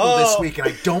many people this week, and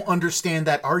I don't understand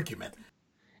that argument.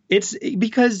 It's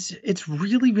because it's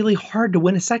really, really hard to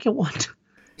win a second one.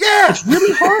 Yeah, it's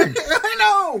really hard. I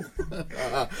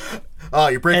know. Oh,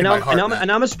 you're breaking my heart.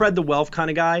 And I'm a spread the wealth kind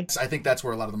of guy. I think that's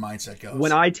where a lot of the mindset goes.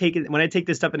 When I take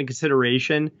this stuff into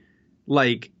consideration,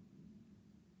 like,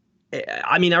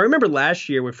 I mean, I remember last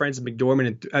year with Frances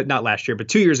McDormand, and not last year, but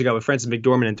 2 years ago with Frances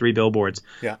McDormand and 3 Billboards.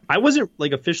 Yeah, I wasn't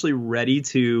like officially ready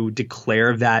to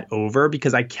declare that over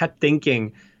because I kept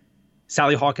thinking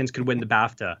Sally Hawkins could win the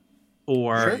BAFTA,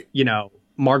 or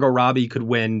Margot Robbie could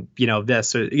win,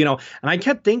 this, or, and I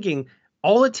kept thinking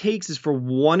all it takes is for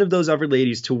one of those other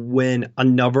ladies to win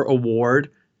another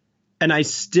award, and I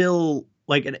still.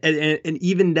 Like, and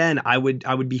even then, I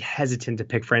would be hesitant to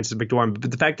pick Frances McDormand.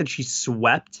 But the fact that she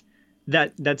swept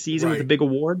that season with the big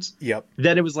awards,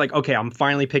 then it was like, okay, I'm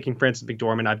finally picking Frances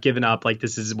McDormand. I've given up. Like,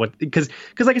 this is what, because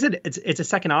like I said, it's a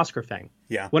second Oscar thing.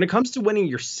 Yeah. When it comes to winning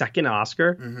your second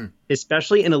Oscar,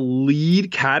 especially in a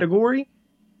lead category,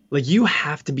 like, you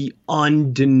have to be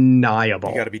undeniable.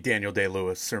 You got to be Daniel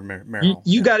Day-Lewis or Meryl.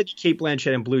 You got to be Cate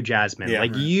Blanchett and Blue Jasmine. Yeah.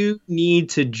 Like, you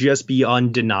need to just be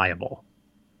undeniable.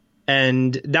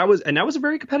 And that was a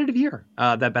very competitive year,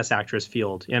 that Best Actress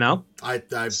field, I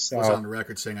was on the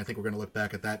record saying I think we're going to look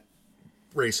back at that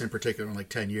race in particular in like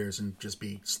 10 years and just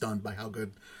be stunned by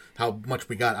how much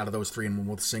we got out of those 3 in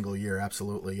one single year.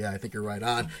 Absolutely. Yeah, I think you're right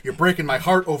on. You're breaking my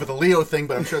heart over the Leo thing,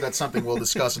 but I'm sure that's something we'll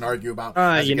discuss and argue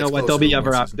about. You know what? There'll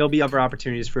be other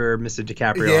opportunities for Mr.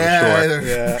 DiCaprio,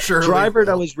 I'm sure. Yeah. Driver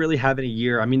that was really having a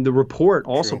year. I mean, The Report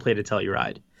also played a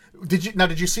Telluride. Did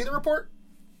you see The Report?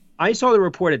 I saw The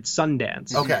Report at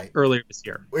Sundance earlier this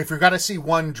year. If you're going to see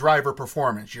one Driver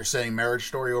performance, you're saying Marriage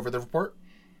Story over The Report?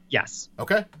 Yes.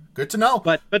 Okay, good to know.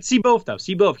 But see both, though.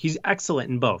 See both. He's excellent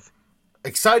in both.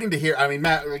 Exciting to hear. I mean,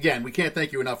 Matt, again, we can't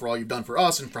thank you enough for all you've done for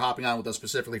us and for hopping on with us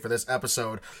specifically for this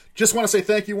episode. Just want to say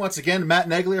thank you once again to Matt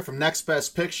Neglia from Next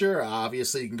Best Picture.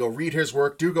 Obviously, you can go read his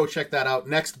work. Do go check that out,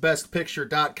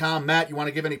 nextbestpicture.com. Matt, you want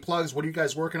to give any plugs? What are you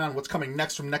guys working on? What's coming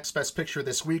next from Next Best Picture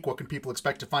this week? What can people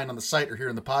expect to find on the site or here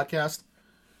in the podcast?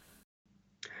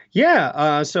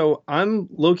 Yeah, so I'm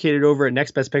located over at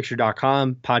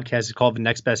nextbestpicture.com. Podcast is called the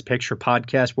Next Best Picture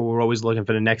Podcast, where we're always looking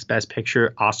for the Next Best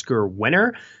Picture Oscar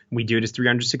winner. We do this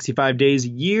 365 days a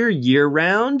year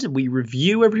round. We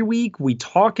review every week. We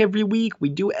talk every week. We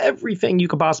do everything you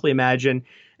could possibly imagine.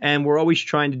 And we're always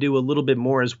trying to do a little bit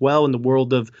more as well in the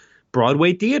world of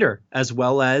Broadway theater, as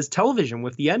well as television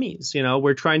with the Emmys.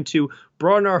 We're trying to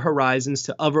broaden our horizons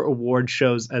to other award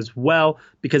shows as well,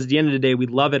 because at the end of the day, we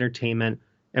love entertainment.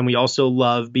 And we also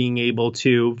love being able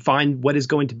to find what is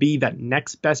going to be that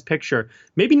next best picture.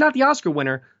 Maybe not the Oscar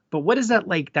winner, but what is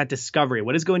that discovery?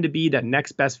 What is going to be that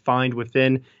next best find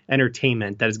within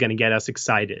entertainment that is going to get us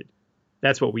excited?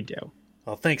 That's what we do.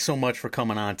 Well, thanks so much for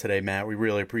coming on today, Matt. We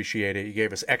really appreciate it. You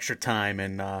gave us extra time,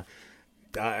 and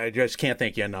I just can't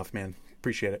thank you enough, man.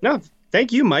 Appreciate it. No,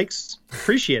 thank you, Mikes.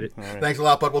 Appreciate it. Right. Thanks a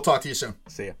lot, bud. We'll talk to you soon.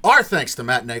 See ya. Our thanks to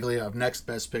Matt Neglia of Next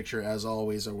Best Picture, as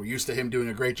always. We're used to him doing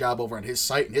a great job over on his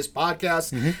site and his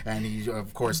podcast, and he,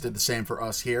 of course, did the same for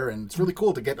us here. And it's really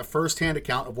cool to get a first-hand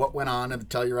account of what went on at the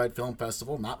Telluride Film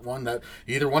Festival. Not one that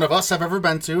either one of us have ever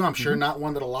been to. I'm sure not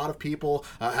one that a lot of people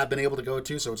have been able to go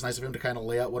to. So it's nice of him to kind of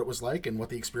lay out what it was like and what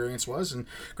the experience was. And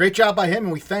great job by him,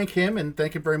 and we thank him and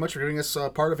thank him very much for giving us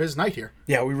part of his night here.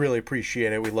 Yeah, we really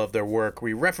appreciate it. We love their work.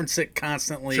 We reference it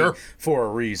constantly for a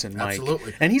reason, Mike.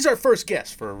 Absolutely. And he's our first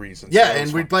guest for a reason. Yeah,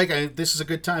 and we'd like, this is a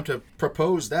good time to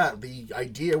propose that. The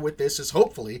idea with this is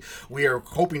hopefully we are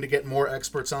hoping to get more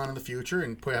experts on in the future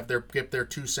and get their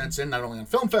 2 cents in, not only on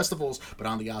film festivals, but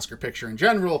on the Oscar picture in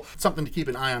general. Something to keep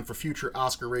an eye on for future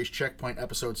Oscar Race Checkpoint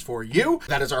episodes for you.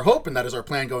 That is our hope, and that is our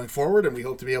plan going forward, and we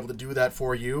hope to be able to do that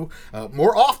for you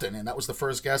more often. And that was the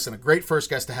first guest, and a great first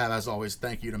guest to have, as always.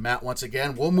 Thank you to Matt once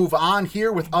again. We'll move on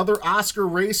here with other Oscar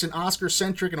race and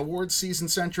Oscar-centric and awards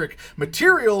season-centric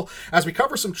material as we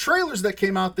cover some trailers that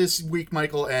came out this week,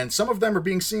 Michael, and some of them are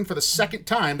being seen for the second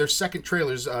time. Their second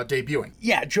trailers debuting.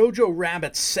 Yeah, Jojo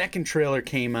Rabbit's second trailer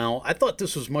came out. I thought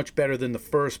this was much better than the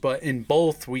first, but in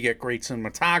both we get great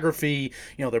cinematography.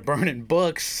 They're burning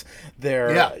books.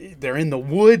 They're in the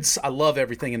woods. I love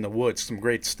everything in the woods. Some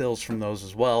great stills from those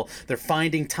as well. They're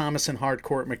finding Thomas and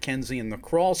Harcourt Mackenzie in the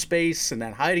crawl space and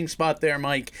that hiding spot there,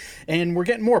 Mike. And we're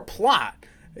getting more plot.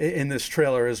 in this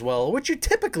trailer as well, which you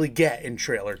typically get in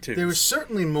trailer 2. There was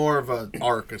certainly more of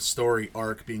a story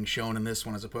arc being shown in this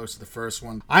one as opposed to the first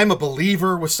one. I'm a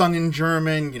Believer was sung in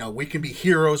German. We Can Be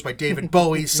Heroes by David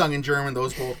Bowie sung in German.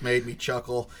 Those both made me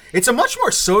chuckle. It's a much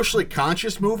more socially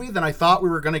conscious movie than I thought we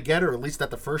were going to get, or at least that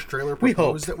the first trailer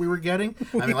proposed that we were getting.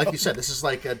 I mean, like you said, this is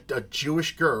like a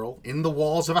Jewish girl in the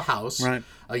walls of a house. Right.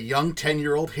 A young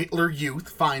 10-year-old Hitler youth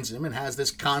finds him and has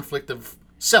this conflict of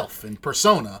self and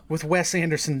persona with Wes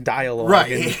Anderson dialogue,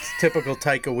 right, and typical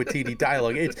Taika Waititi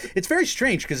dialogue. It's very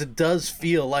strange because it does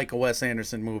feel like a Wes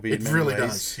Anderson movie. It really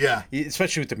does, yeah.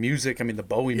 Especially with the music. I mean, the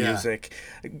Bowie music.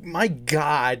 My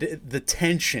God, the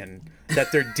tension that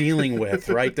they're dealing with,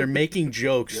 right? They're making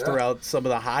jokes throughout some of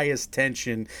the highest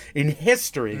tension in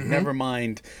history, never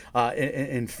mind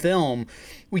in film.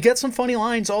 We get some funny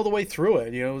lines all the way through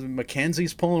it.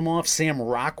 Mackenzie's pulling them off. Sam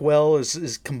Rockwell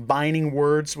is combining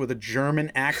words with a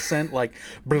German accent, like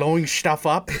blowing stuff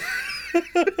up.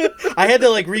 I had to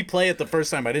replay it the first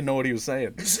time. I didn't know what he was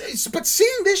saying. But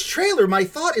seeing this trailer, my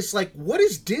thought is what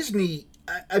is Disney...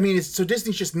 I mean, so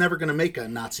Disney's just never going to make a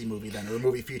Nazi movie then, or a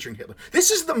movie featuring Hitler.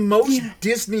 This is the most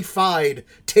Disney-fied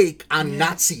take on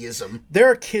Nazism. There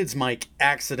are kids, Mike,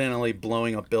 accidentally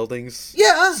blowing up buildings.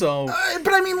 Yeah. So,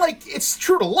 but I mean, it's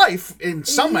true to life in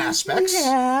some aspects.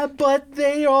 Yeah, but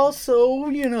they also,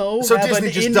 so have Disney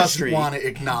an just industry. doesn't want to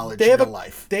acknowledge real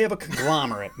life. They have a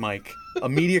conglomerate, Mike, a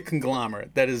media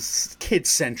conglomerate that is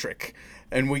kid-centric.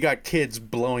 And we got kids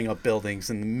blowing up buildings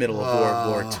in the middle of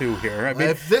World War II here. I mean,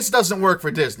 if this doesn't work for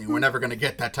Disney, we're never going to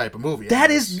get that type of movie.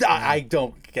 I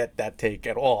don't get that take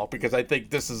at all, because I think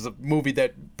this is a movie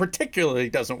that particularly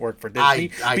doesn't work for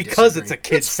Disney because disagree. It's a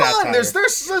kid's satire. Satire.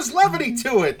 There's levity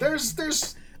to it.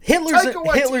 There's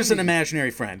Hitler's an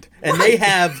imaginary friend, and they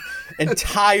have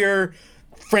entire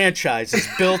franchises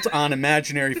built on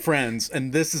imaginary friends,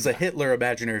 and this is a Hitler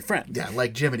imaginary friend. Yeah,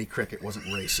 like Jiminy Cricket wasn't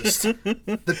racist.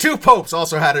 The two popes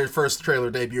also had their first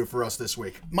trailer debut for us this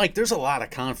week. Mike, there's a lot of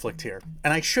conflict here,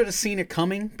 and I should have seen it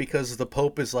coming because the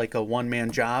pope is like a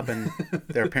one-man job, and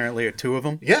there apparently are two of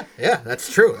them. Yeah,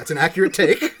 that's true. That's an accurate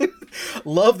take.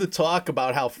 Love to talk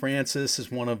about how Francis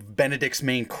is one of Benedict's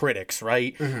main critics,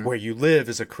 right? Mm-hmm. Where you live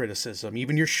is a criticism.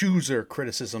 Even your shoes are a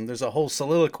criticism. There's a whole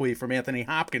soliloquy from Anthony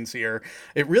Hopkins here.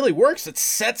 It really works. It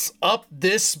sets up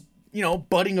this,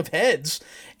 butting of heads.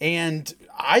 And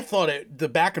I thought the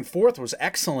back and forth was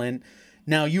excellent.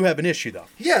 Now you have an issue, though.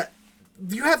 Yeah.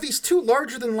 You have these two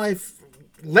larger-than-life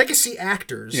legacy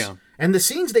actors. Yeah. And the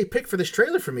scenes they pick for this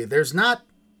trailer for me, there's not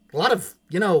a lot of,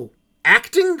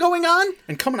 acting going on.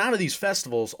 And coming out of these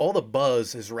festivals, all the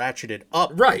buzz is ratcheted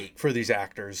up for these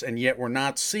actors, and yet we're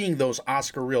not seeing those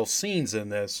Oscar reel scenes in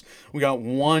this. We got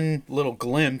one little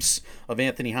glimpse of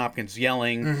Anthony Hopkins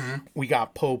yelling. Mm-hmm. We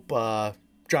got Pope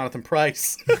Jonathan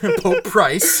Pryce. Pope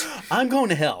Pryce. I'm going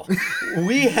to hell.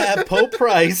 We have Pope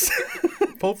Pryce.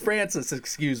 Pope Francis,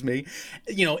 excuse me,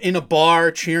 in a bar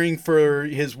cheering for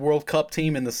his World Cup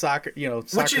team in the soccer,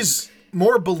 Which is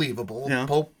more believable. Yeah.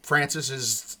 Pope Francis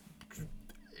is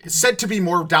said to be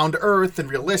more down to earth and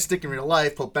realistic in real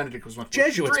life. Pope Benedict was much more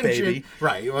Jesuits, stringent, baby.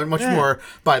 Right? Much more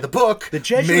by the book. The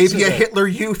Jesuits, maybe a Hitler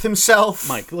youth himself.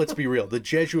 Mike, let's be real. The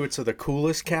Jesuits are the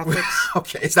coolest Catholics.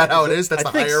 Okay, is that how it is? That's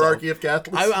the hierarchy of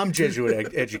Catholics. I'm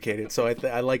Jesuit educated, so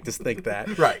I like to think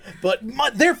that. Right. But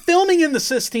they're filming in the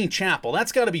Sistine Chapel.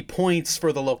 That's got to be points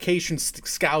for the location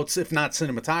scouts, if not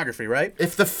cinematography, right?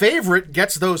 If The Favorite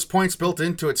gets those points built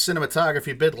into its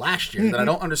cinematography bid last year, then I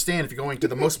don't understand if you're going to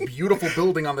the most beautiful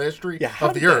building on the history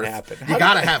of the earth. You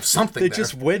got to have something. They there.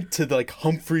 just went to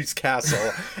Humphrey's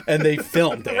Castle and they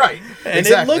filmed it. Right. And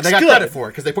exactly. It looks and they got good. credit for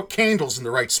it because they put candles in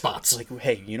the right spots. Like,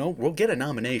 hey, we'll get a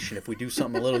nomination if we do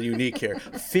something a little unique here.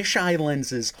 Fisheye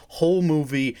lenses, whole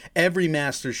movie, every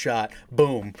master shot,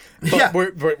 boom. But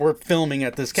we're filming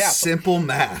at this castle. Simple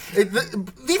math. Even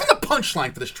the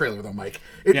punchline for this trailer, though, Mike,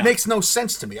 it makes no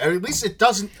sense to me. At least it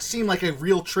doesn't seem like a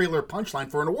real trailer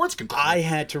punchline for an awards contender. I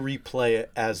had to replay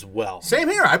it as well. Same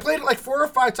here. I played it like 4 or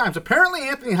 5 times. Apparently,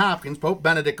 Anthony Hopkins, Pope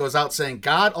Benedict, goes out saying,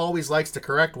 God always likes to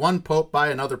correct one pope by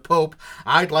another pope.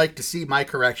 I'd like to see my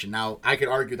correction. Now, I could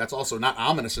argue that's also not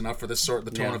ominous enough for the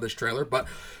tone of this trailer, but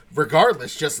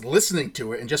regardless, just listening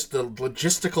to it and just the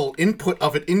logistical input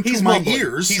of it into my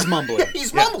ears. He's mumbling.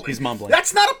 He's mumbling. He's mumbling.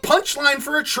 That's not a punchline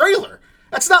for a trailer.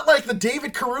 That's not like the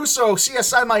David Caruso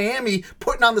CSI Miami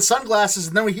putting on the sunglasses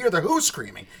and then we hear the Who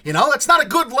screaming. That's not a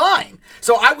good line.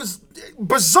 So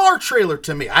bizarre trailer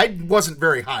to me. I wasn't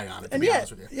very high on it, to be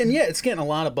honest with you. And it's getting a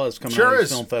lot of buzz coming out of these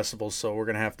film festivals, so we're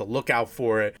going to have to look out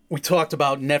for it. We talked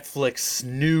about Netflix's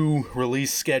new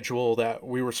release schedule that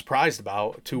we were surprised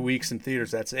about. 2 weeks in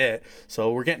theaters, that's it.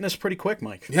 So we're getting this pretty quick,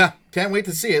 Mike. Yeah. Can't wait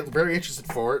to see it. Very interested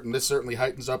for it, and this certainly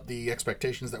heightens up the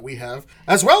expectations that we have.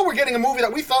 As well, we're getting a movie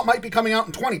that we thought might be coming out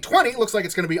in 2020. Looks like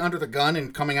it's going to be under the gun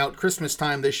and coming out Christmas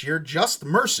time this year. Just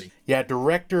Mercy. Yeah,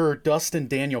 director Dustin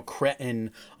Daniel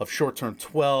Cretton of Short Term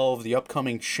 12, the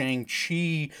upcoming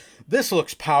Shang-Chi. This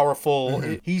looks powerful.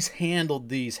 He's handled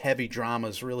these heavy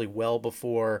dramas really well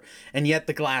before, and yet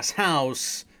The Glass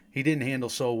House... he didn't handle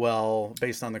so well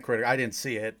based on the critic. I didn't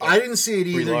see it. I didn't see it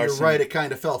either. You're Larson. right. It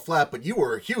kind of fell flat, but you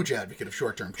were a huge advocate of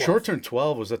Short Term 12. Short Term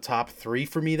 12 was a top 3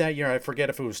 for me that year. I forget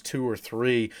if it was 2 or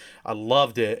 3. I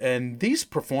loved it. And these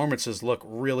performances look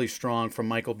really strong from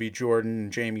Michael B.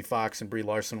 Jordan, Jamie Foxx, and Brie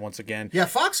Larson once again. Yeah,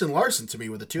 Fox and Larson to me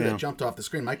were the two that jumped off the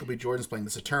screen. Michael B. Jordan's playing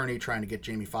this attorney trying to get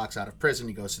Jamie Foxx out of prison.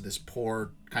 He goes to this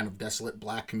poor, kind of desolate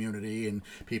black community, and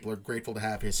people are grateful to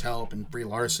have his help. And Brie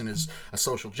Larson is a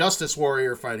social justice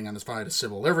warrior fighting on his side of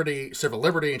civil liberty,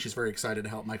 and she's very excited to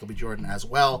help Michael B. Jordan as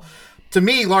well. To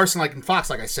me, Larson, and Fox,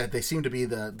 like I said, they seem to be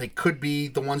they could be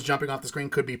the ones jumping off the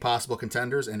screen, could be possible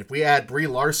contenders. And if we add Brie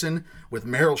Larson with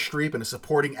Meryl Streep in a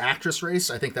supporting actress race,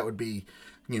 I think that would be,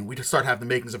 we'd start having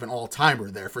the makings of an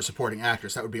all-timer there for supporting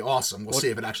actress. That would be awesome. We'll see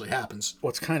if it actually happens.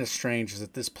 What's kind of strange is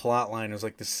that this plot line is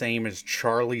like the same as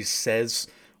Charlie Says,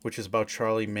 which is about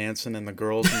Charlie Manson and the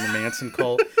girls in the Manson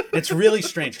cult. It's really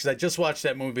strange because I just watched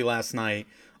that movie last night.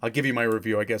 I'll give you my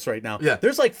review, I guess, right now. Yeah.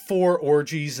 There's like 4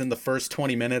 orgies in the first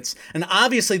 20 minutes. And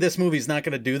obviously this movie's not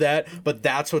going to do that, but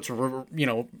that's what's,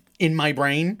 in my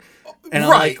brain. And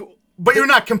right. I'm like, but you're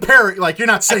not comparing, you're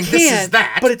not saying this is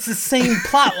that. But it's the same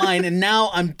plot line, and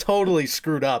now I'm totally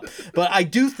screwed up. But I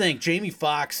do think Jamie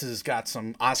Foxx has got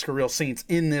some Oscar reel scenes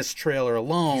in this trailer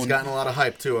alone. He's gotten a lot of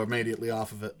hype, too, immediately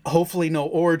off of it. Hopefully no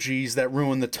orgies that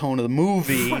ruin the tone of the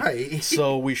movie. Right.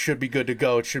 So we should be good to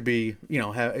go. It should be,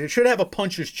 it should have a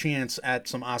puncher's chance at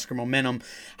some Oscar momentum.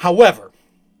 However,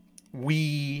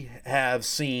 we have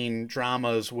seen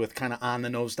dramas with kind of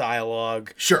on-the-nose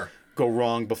dialogue. Sure. Go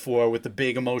wrong before with the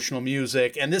big emotional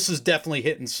music, and this is definitely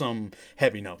hitting some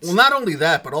heavy notes. Well, not only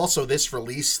that, but also this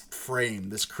release frame,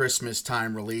 this Christmas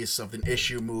time release of an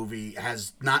issue movie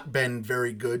has not been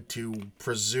very good to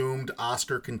presumed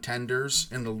Oscar contenders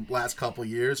in the last couple of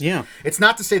years. Yeah. It's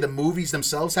not to say the movies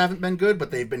themselves haven't been good,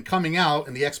 but they've been coming out,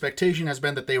 and the expectation has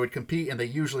been that they would compete, and they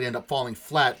usually end up falling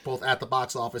flat, both at the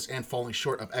box office and falling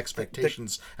short of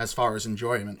expectations as far as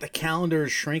enjoyment. The calendar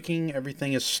is shrinking.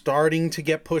 Everything is starting to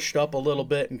get pushed up a little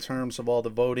bit in terms of all the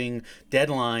voting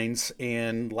deadlines,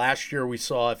 and last year we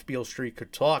saw If Beale Street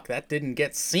Could Talk. That didn't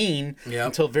get seen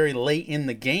until very late in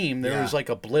the game. There was like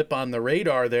a blip on the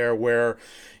radar there where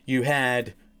you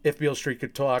had If Beale Street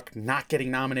Could Talk not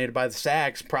getting nominated by the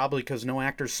SAGs, probably because no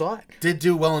actors saw it. Did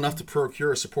do well enough to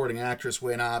procure a supporting actress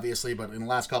win, obviously, but in the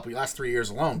last 3 years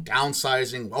alone,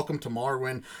 Downsizing, Welcome to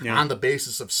Marwen, On the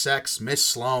Basis of Sex, Miss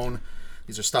Sloane.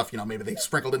 These are stuff, maybe they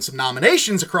sprinkled in some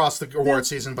nominations across the award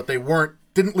season, but they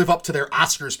didn't live up to their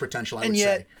Oscars potential, I would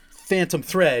say. Phantom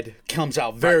Thread comes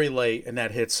out very late, and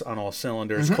that hits on all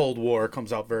cylinders. Cold War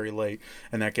comes out very late,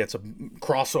 and that gets a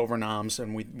crossover noms,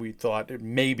 and we thought it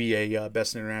may be a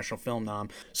Best International Film nom.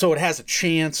 So it has a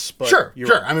chance, but... Sure.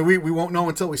 I mean, we won't know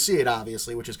until we see it,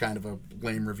 obviously, which is kind of a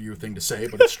lame review thing to say,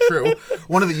 but it's true.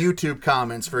 One of the YouTube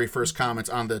comments, very first comments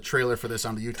on the trailer for this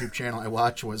on the YouTube channel I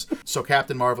watched was, so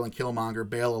Captain Marvel and Killmonger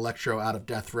bail Electro out of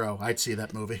Death Row. I'd see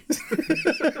that movie.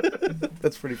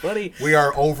 That's pretty funny. We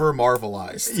are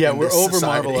over-Marvelized. Yeah, we're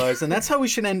over-Marvelized, and that's how we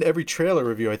should end every trailer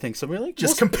review, I think. So we're like...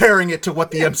 Just comparing it to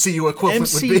what the MCU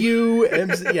equivalent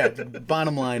would be.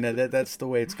 Bottom line, that's the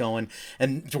way it's going.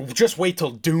 And just wait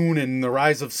till Dune and The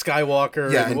Rise of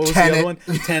Skywalker. Yeah, and what was Tenet. the other one?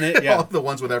 Tenet, yeah. All the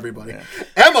ones with everybody. Yeah.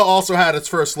 Emma also had its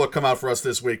first look come out for us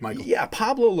this week, Michael. Yeah,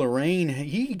 Pablo Larraín,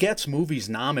 he gets movies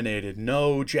nominated.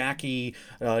 No, Jackie,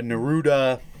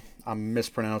 Neruda... I'm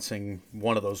mispronouncing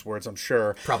one of those words, I'm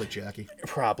sure. Probably Jackie.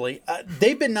 Probably.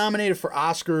 They've been nominated for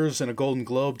Oscars and a Golden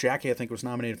Globe. Jackie, I think, was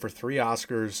nominated for 3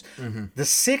 Oscars. The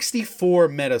 64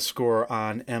 Metascore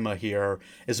on Emma here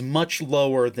is much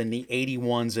lower than the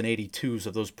 81s and 82s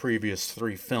of those previous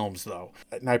 3 films, though.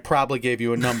 And I probably gave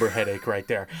you a number headache right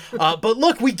there. But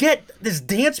look, we get this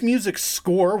dance music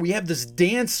score. We have this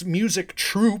dance music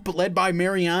troupe led by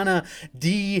Mariana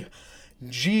Di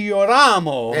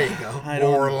Gioramo. There you go.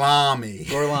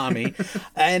 Gorlami.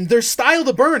 And there's style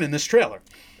to burn in this trailer.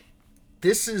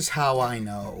 This is how I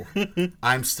know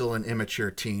I'm still an immature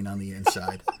teen on the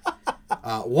inside.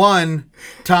 One,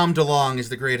 Tom DeLonge is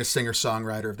the greatest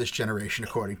singer-songwriter of this generation,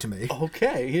 according to me.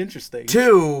 Okay, interesting.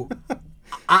 2,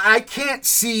 I can't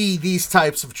see these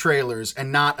types of trailers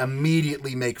and not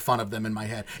immediately make fun of them in my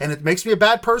head. And it makes me a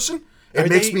bad person. It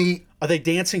makes me Are they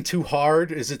dancing too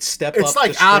hard? Is it step up? It's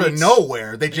like the out of streets?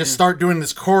 nowhere. They just start doing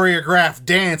this choreographed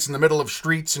dance in the middle of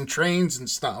streets and trains and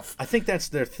stuff. I think that's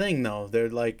their thing, though. They're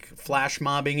like flash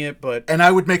mobbing it, but And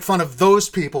I would make fun of those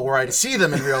people where I see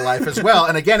them in real life as well.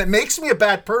 And again, it makes me a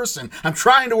bad person. I'm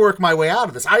trying to work my way out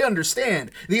of this. I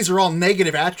understand these are all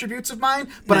negative attributes of mine,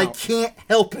 but I Now- can't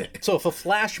help it. so if a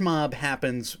flash mob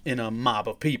happens in a mob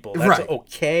of people, that's Right.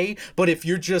 okay. But if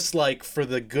you're just like for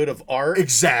the good of art,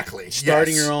 Exactly.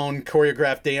 starting yes. your own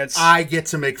choreographed dance, I get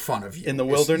to make fun of you. In the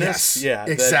wilderness? Yes, Yeah,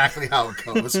 that- exactly how it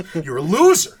goes. You're a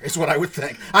loser, is what I would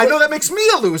think. I know that makes me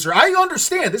a loser. I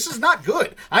understand. This is not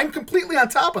good. I'm completely on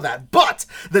top of that. But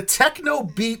the techno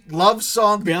beat love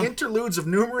song, the Yeah. interludes of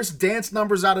numerous dance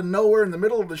numbers out of nowhere in the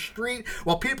middle of the street,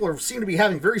 while people seem to be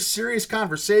having very serious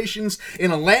conversations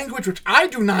in a language which I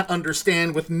do not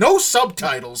understand with no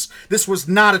subtitles. This was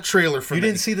not a trailer for you me.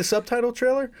 didn't see the subtitle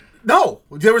trailer? No,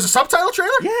 there was a subtitle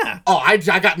trailer? Yeah. Oh, I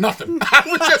got nothing.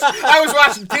 I was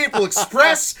watching people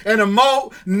express and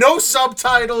emote, no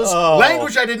subtitles, Oh.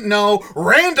 language I didn't know,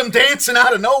 random dancing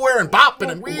out of nowhere and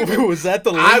bopping and weaving. Was that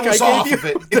the link I was I gave off you? of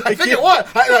it. I think it was.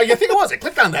 I think it was. I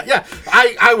clicked on that. Yeah.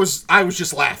 I was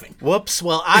just laughing. Whoops.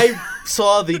 Well, I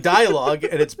saw the dialogue,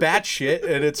 and it's batshit,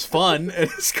 and it's fun, and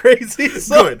it's crazy.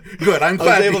 So Good. I'm I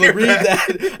glad was able to hear read that.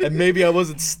 that, and maybe I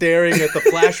wasn't staring at the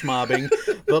flash mobbing.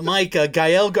 But Mike,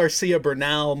 Gael Garcia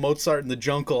Bernal, Mozart in the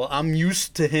Jungle, I'm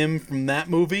used to him from that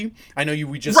movie. I know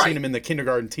we just Right. seen him in The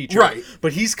Kindergarten Teacher. Right.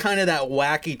 But he's kind of that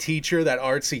wacky teacher, that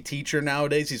artsy teacher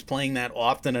nowadays. He's playing that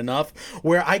often enough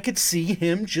where I could see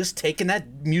him just taking that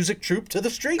music troupe to the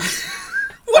streets.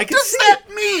 What could does see that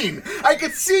mean? I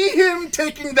could see him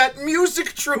taking that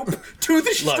music troupe to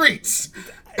the Look. streets.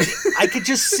 I could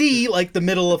just see like the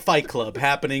middle of Fight Club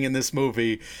happening in this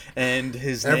movie, and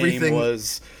his name Everything-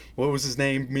 was, what was his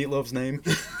name? Meatloaf's name?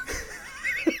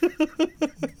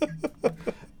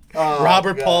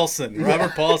 Robert Paulson.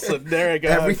 Robert Paulson. There I go.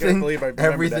 I can't Everything believe I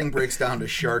remembered everything that. breaks down to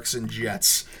sharks and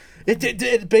jets.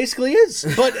 It basically is.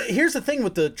 But here's the thing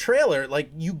with the trailer: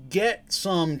 like you get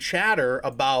some chatter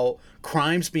about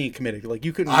crimes being committed. Like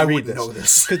you couldn't I read wouldn't know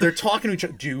this. because they're talking to each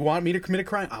other. Do you want me to commit a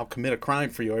crime? I'll commit a crime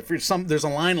for you. If you're there's a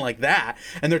line like that,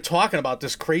 and they're talking about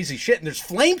this crazy shit, and there's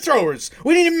flamethrowers.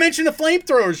 We didn't even mention the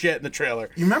flamethrowers yet in the trailer.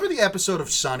 You remember the episode of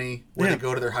Sunny where Yeah. they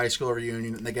go to their high school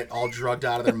reunion and they get all drugged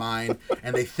out of their mind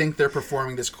and they think they're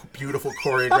performing this beautiful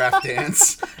choreographed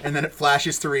dance, and then it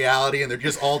flashes to reality and they're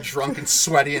just all drunk and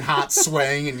sweaty and hot,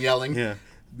 swaying and yelling. Yeah.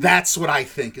 That's what I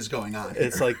think is going on here.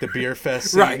 It's like the beer fest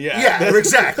scene. Right. Yeah,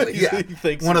 Exactly. Yeah. He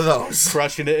thinks One of he's those.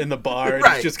 crushing it in the bar, and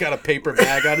Right. he's just got a paper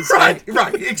bag on his Right, head.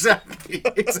 right, exactly.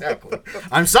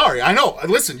 I'm sorry. I know.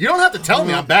 Listen, you don't have to tell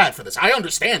me I'm bad for this. I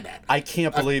understand that. I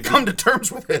can't believe Come to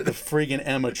terms with it. the friggin'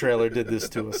 Emma trailer did this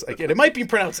to us. Like, it might be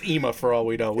pronounced Ema for all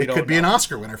we know. We It don't could be know. an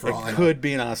Oscar winner for all I know. Could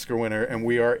be an Oscar winner, and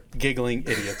we are giggling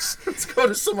idiots. Let's go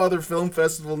to some other film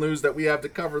festival news that we have to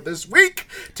cover this week.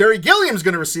 Terry Gilliam's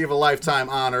going to receive a lifetime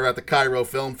honor at the Cairo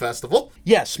Film Festival.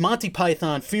 Yes, Monty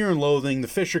Python, Fear and Loathing, The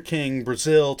Fisher King,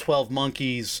 Brazil, 12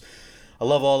 Monkeys. I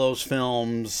love all those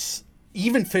films.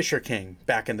 Even Fisher King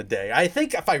back in the day. I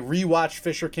think if I rewatched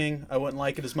Fisher King, I wouldn't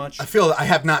like it as much. I feel that I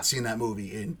have not seen that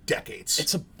movie in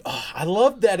decades. I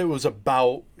love that it was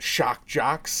about shock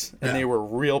jocks and Yeah. they were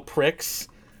real pricks,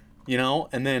 you know,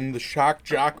 and then the shock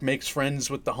jock makes friends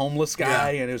with the homeless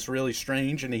guy Yeah. and it's really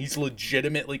strange and he's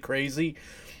legitimately crazy.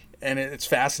 And it's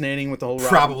fascinating with the whole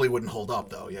Probably wouldn't hold up,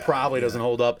 though. Yeah, Probably doesn't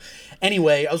hold up.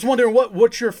 Anyway, I was wondering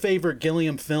what's your favorite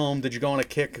Gilliam film? Did you go on a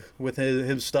kick with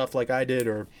his stuff like I did,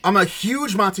 or I'm a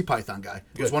huge Monty Python guy.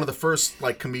 It was one of the first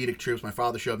like comedic troupes my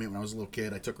father showed me when I was a little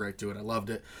kid. I took right to it. I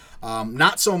loved it.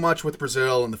 Not so much with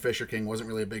Brazil and The Fisher King. Wasn't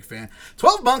really a big fan.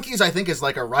 12 Monkeys, I think, is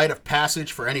like a rite of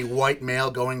passage for any white male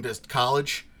going to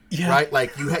college. Yeah. Right?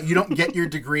 Like, you don't get your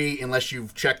degree unless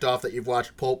you've checked off that you've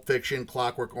watched Pulp Fiction,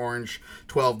 Clockwork Orange,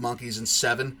 12 Monkeys, and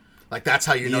Seven. Like, that's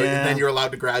how you know, Yeah. and then you're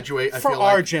allowed to graduate. I for feel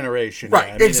our like. generation? Right,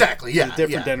 yeah. I mean, exactly, yeah, A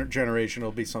different yeah. generation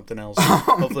will be something else.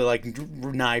 Hopefully, like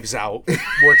Knives Out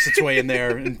works its way in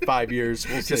there in 5 years.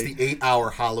 We'll Just see. the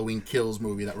 8-hour Halloween Kills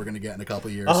movie that we're going to get in a couple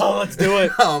of years. Oh, let's do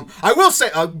it. I will say,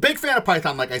 a big fan of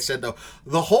Python, like I said, though.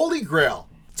 The Holy Grail,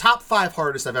 top 5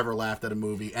 hardest I've ever laughed at a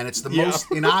movie, and it's the Yeah. most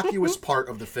innocuous part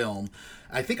of the film.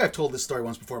 I think I've told this story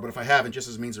once before, but if I haven't, just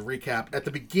as means a recap. At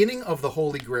the beginning of the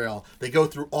Holy Grail, they go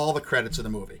through all the credits of the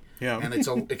movie. Yeah. And it's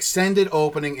an extended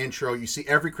opening intro. You see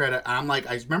every credit. I'm like,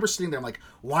 I remember sitting there, I'm like,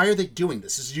 why are they doing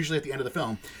this? This is usually at the end of the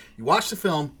film. You watch the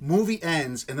film, movie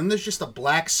ends, and then there's just a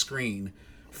black screen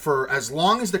for as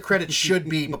long as the credits should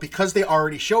be, but because they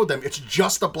already showed them, it's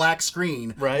just a black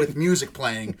screen with music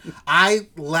playing. I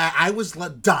was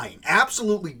dying,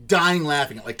 absolutely dying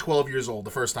laughing at like 12 years old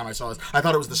the first time I saw this. I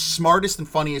thought it was the smartest and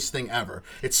funniest thing ever.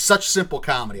 It's such simple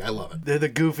comedy. I love it. They're the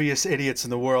goofiest idiots in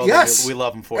the world. Yes. We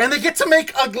love them for it. And they get to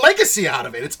make a legacy out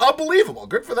of it. It's unbelievable.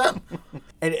 Good for them.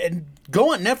 And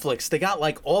go on Netflix. They got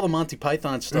like all the Monty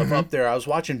Python stuff up there. I was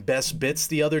watching Best Bits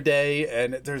the other day,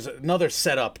 and there's another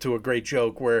setup to a great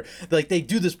joke where like they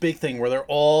do this big thing where they're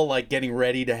all like getting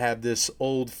ready to have this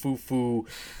old foo-foo,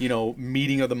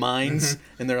 meeting of the minds,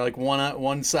 and they're like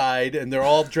one side, and they're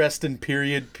all dressed in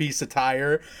period piece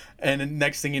attire. And then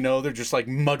next thing you know, they're just like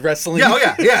mud wrestling.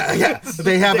 Yeah.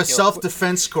 They have a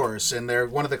self-defense course, and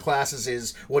one of the classes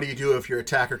is, what do you do if your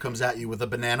attacker comes at you with a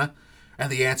banana?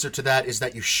 And the answer to that is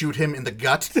that you shoot him in the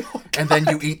gut, and then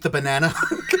you eat the banana.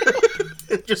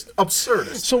 It's just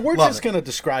absurdist. So we're just going to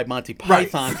describe Monty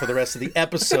Python for the rest of the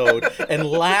episode and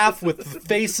laugh with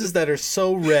faces that are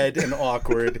so red and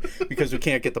awkward because we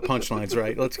can't get the punchlines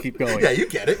right. Let's keep going. Yeah, you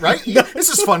get it, right? This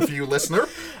is fun for you, listener.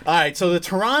 All right, so the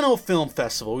Toronto Film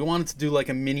Festival, we wanted to do like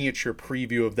a miniature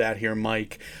preview of that here,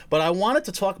 Mike. But I wanted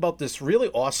to talk about this really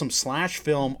awesome Slash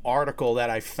Film article that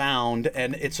I found,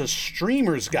 and it's a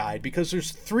streamer's guide because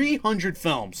there's 300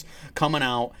 films coming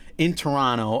out in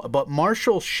Toronto, but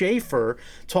Marshall Schaefer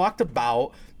talked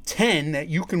about 10 that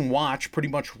you can watch pretty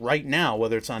much right now,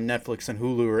 whether it's on Netflix and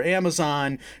Hulu or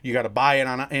Amazon. You got to buy it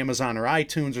on Amazon or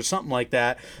iTunes or something like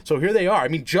that. So here they are. I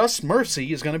mean, Just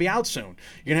Mercy is going to be out soon.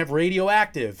 You're going to have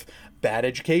Radioactive, Bad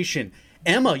Education.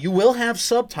 Emma, you will have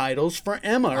subtitles for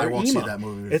Emma or I won't Ema. see that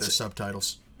movie with the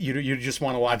subtitles. You just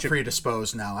want to watch I'm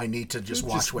predisposed now. I need to just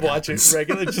watch what watch happens. it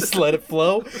regular. Just let it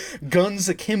flow. Guns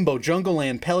Akimbo, Jungle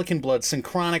Land, Pelican Blood,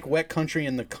 Synchronic, Wet Country,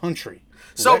 and the Country.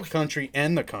 So, Wet Country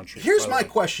and the Country. Here's my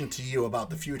question to you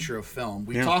about the future of film.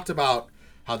 We talked about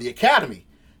how the Academy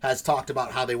has talked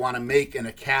about how they want to make an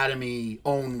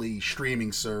Academy-only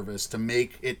streaming service to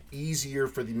make it easier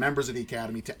for the members of the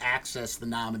Academy to access the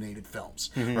nominated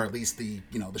films, or at least the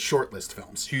shortlist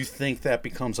films. Do you think that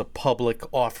becomes a public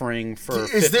offering for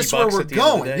Is this $50 where we're at the end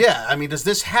of the going? day? Yeah, I mean, does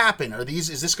this happen?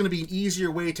 Is this going to be an easier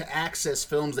way to access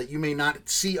films that you may not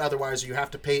see otherwise, or you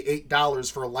have to pay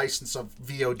 $8 for a license of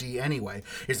VOD anyway?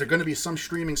 Is there going to be some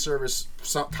streaming service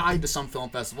tied to some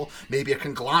film festival, maybe a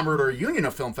conglomerate or a union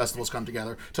of film festivals come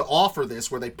together to offer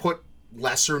this where they put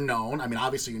lesser known, I mean,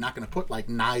 obviously you're not going to put like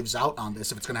Knives Out on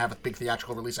this if it's going to have a big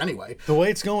theatrical release anyway. The way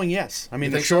it's going, yes. I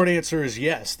mean, the short answer is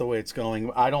yes, the way it's going.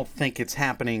 I don't think it's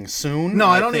happening soon. No,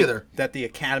 I don't think either. That the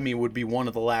Academy would be one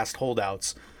of the last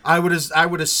holdouts. I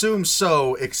would assume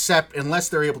so, except unless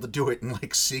they're able to do it in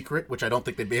like secret, which I don't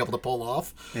think they'd be able to pull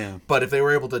off. Yeah. But if they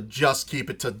were able to just keep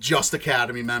it to just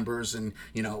Academy members and,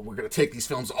 we're going to take these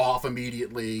films off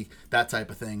immediately, that type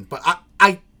of thing. But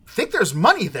I think there's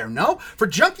money there, no? For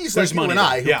junkies like you and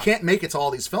I who can't make it to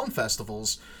all these film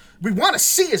festivals, we want to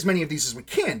see as many of these as we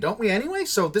can, don't we anyway?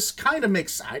 So this kind of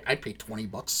makes... I'd pay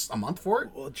 $20 a month for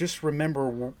it. Well, just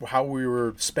remember how we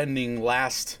were spending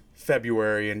last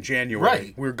February and January.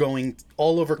 Right. We're going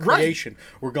all over creation.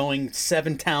 Right. We're going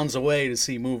 7 towns away to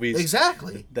see movies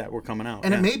that were coming out.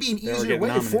 And it may be an easier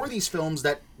way for these films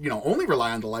that, only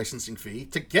rely on the licensing fee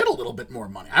to get a little bit more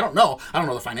money. I don't know. I don't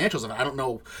know the financials of it. I don't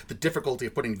know the difficulty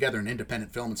of putting together an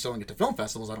independent film and selling it to film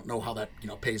festivals. I don't know how that,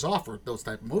 pays off for those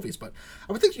type of movies. But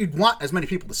I would think you'd want as many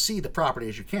people to see the property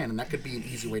as you can, and that could be an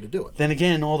easy way to do it. Then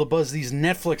again, all the buzz these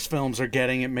Netflix films are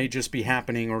getting, it may just be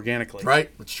happening organically.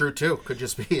 Right. It's true, too. Could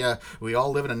just be, we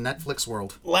all live in a Netflix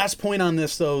world. Last point on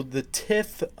this, though, the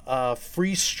TIFF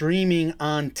free streaming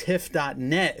on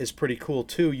TIFF.net is pretty cool,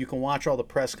 too. You can watch all the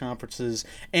press conferences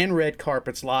and red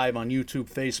carpets live on YouTube,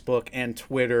 Facebook, and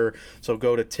Twitter. So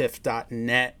go to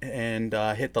TIFF.net and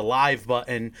hit the live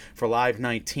button for Live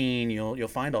 19. You'll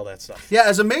find all that stuff. Yeah,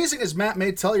 as amazing as Matt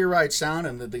made Telluride sound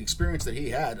and the experience that he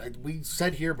had, we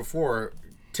said here before,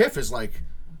 TIFF is like...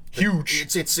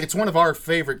 huge. It's one of our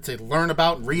favorite to learn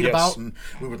about and read about, and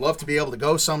we would love to be able to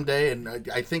go someday. And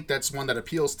I think that's one that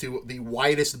appeals to the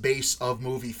widest base of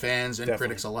movie fans and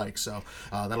critics alike. So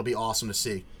that'll be awesome to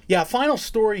see. Yeah, final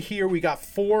story here. We got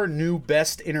 4 new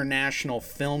Best International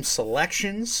Film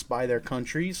selections by their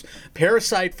countries.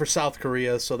 Parasite for South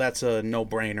Korea, so that's a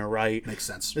no-brainer, right? Makes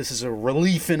sense. This is a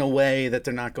relief in a way that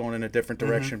they're not going in a different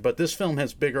direction. But this film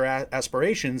has bigger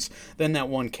aspirations than that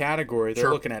one category.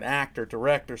 They're looking at actor,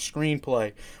 director,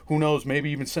 screenplay. Who knows, maybe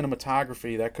even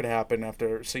cinematography. That could happen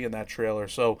after seeing that trailer.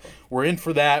 So we're in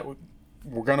for that.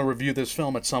 We're going to review this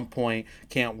film at some point.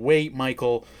 Can't wait,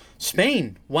 Michael.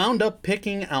 Spain wound up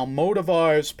picking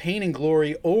Almodovar's Pain and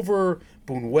Glory over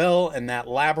Buñuel and that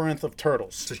labyrinth of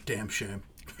turtles. It's a damn shame.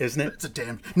 isn't it? It's a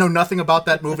damn... Know nothing about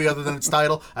that movie other than its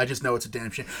title. I just know it's a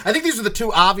damn shame. I think these are the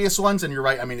two obvious ones, and you're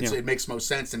right. I mean, it makes most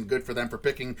sense and good for them for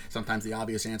picking. Sometimes the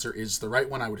obvious answer is the right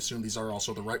one. I would assume these are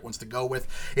also the right ones to go with.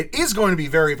 It is going to be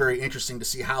very, very interesting to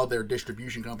see how their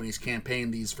distribution companies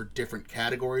campaign these for different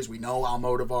categories. We know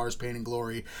Almodovar's Pain and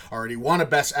Glory already won a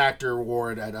Best Actor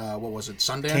award at, what was it,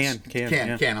 Sundance?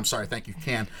 Cannes. I'm sorry. Thank you,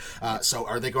 Cannes. So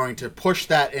are they going to push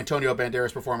that Antonio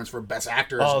Banderas performance for Best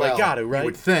Actor as well? Oh, they got to, right? You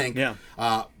would think. Yeah.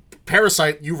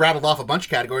 Parasite, you rattled off a bunch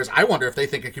of categories. I wonder if they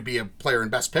think it could be a player in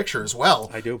Best Picture as well.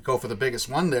 I do. Go for the biggest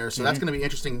one there. So that's going to be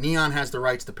interesting. Neon has the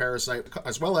rights to Parasite,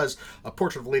 as well as A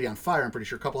Portrait of a Lady on Fire, I'm pretty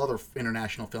sure, a couple other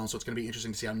international films. So it's going to be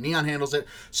interesting to see how Neon handles it.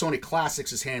 Sony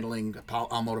Classics is handling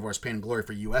Almodovar's Pain and Glory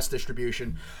for U.S.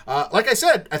 distribution. Like I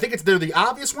said, I think they're the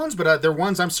obvious ones, but they're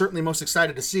ones I'm certainly most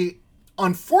excited to see.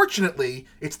 Unfortunately,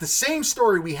 it's the same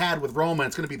story we had with Roma, and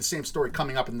it's going to be the same story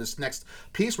coming up in this next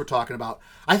piece we're talking about.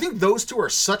 I think those two are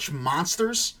such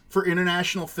monsters for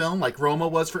international film, like Roma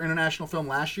was for international film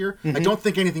last year. I don't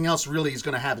think anything else really is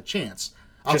going to have a chance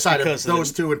outside of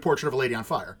those two and Portrait of a Lady on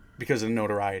Fire. Because of the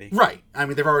notoriety. Right. I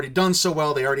mean, they've already done so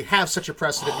well. They already have such a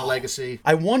precedent and a legacy.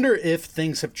 I wonder if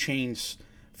things have changed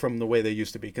from the way they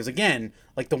used to be. Because again,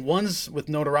 like the ones with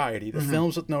notoriety, the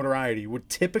films with notoriety would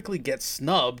typically get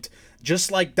snubbed,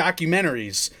 just like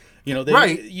documentaries. You know,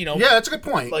 right. You know, yeah, that's a good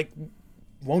point. Like,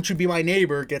 Won't You Be My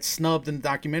Neighbor gets snubbed in the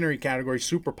documentary category,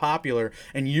 super popular.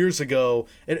 And years ago,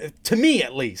 to me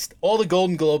at least, all the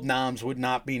Golden Globe noms would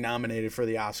not be nominated for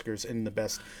the Oscars in the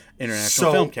Best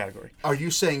International Film category. Are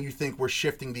you saying you think we're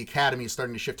shifting, the Academy is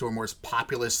starting to shift to a more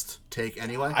populist take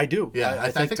anyway? I do. Yeah, I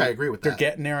think I agree with that. They're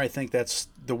getting there. I think that's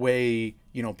the way,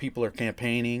 you know, people are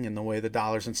campaigning and the way the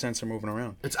dollars and cents are moving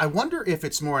around. I wonder if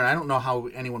it's more, and I don't know how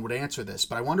anyone would answer this,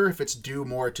 but I wonder if it's due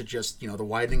more to just, you know, the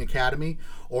widening Academy,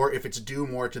 or if it's due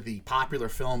more to the popular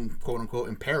film, quote-unquote,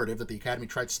 imperative that the Academy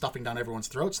tried stuffing down everyone's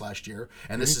throats last year,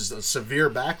 and this is a severe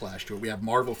backlash to it. We have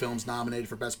Marvel films nominated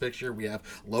for Best Picture, we have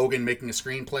Logan making a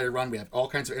screenplay run, we have all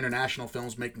kinds of international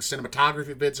films making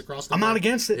cinematography bids across the board. I'm not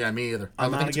against it. Yeah, me either.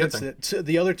 I'm not against it. So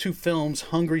the other two films,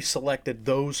 Hungary selected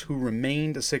Those Who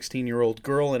Remained, a 16-year-old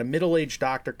girl and a middle-aged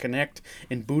doctor connect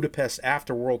in Budapest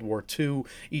after World War II.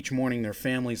 Each morning their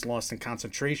families lost in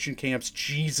concentration camps.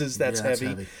 Jesus, that's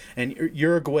heavy. And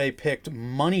Uruguay picked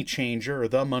Money Changer, or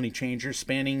The Money Changer,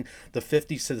 spanning the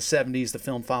 50s to the 70s. The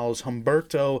film follows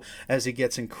Humberto as he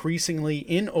gets increasingly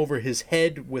in over his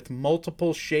head with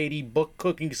multiple shady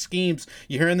book-cooking schemes.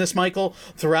 You hearing this, Michael?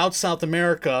 Throughout South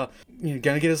America. You're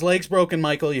going to get his legs broken,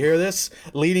 Michael. You hear this?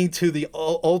 Leading to the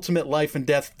ultimate life and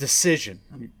death decision.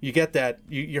 You get that?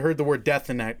 You heard the word death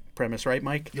in that premise, right,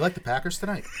 Mike? You like the Packers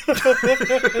tonight?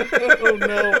 Oh,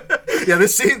 no. Yeah,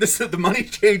 the Money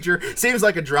Changer seems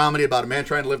like a dramedy about a man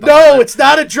trying to live the No, it's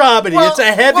not a dramedy. It's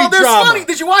a heavy drama. Funny.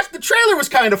 Did you watch the trailer? Was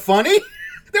kind of funny.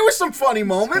 There were some funny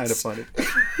moments. Kind of funny.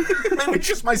 Maybe it's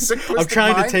just my sick twisted I'm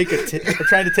trying mind. I'm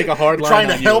trying to take a hard line. Trying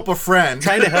to on help you. a friend.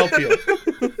 Trying to help you.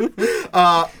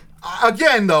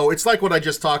 Again, though, it's like what I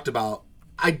just talked about.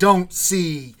 I don't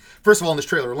see. First of all, in this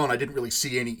trailer alone, I didn't really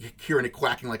hear any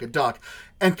quacking like a duck.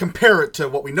 And compare it to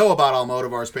what we know about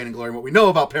Almodovar's Pain and Glory, and what we know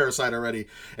about Parasite already,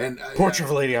 and Portrait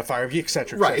of a Lady on Fire,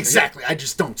 etc. Right, exactly. I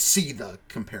just don't see the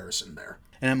comparison there.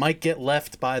 And it might get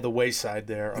left by the wayside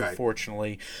there,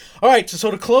 unfortunately. All right, so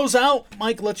to close out,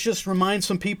 Mike, let's just remind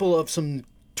some people of some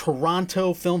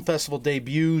Toronto Film Festival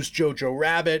debuts. Jojo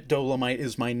Rabbit, Dolomite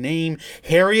Is My Name,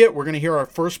 Harriet. We're going to hear our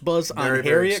first buzz on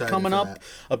Harriet coming up.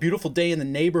 A Beautiful Day in the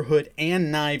Neighborhood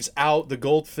and Knives Out, The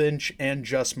Goldfinch and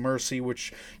Just Mercy,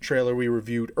 which trailer we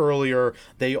reviewed earlier.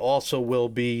 They also will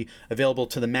be available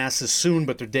to the masses soon,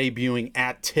 but they're debuting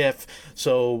at TIFF.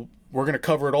 So we're going to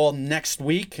cover it all next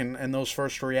week and those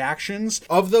first reactions.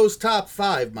 Of those top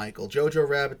five, Michael, Jojo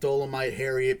Rabbit, Dolomite,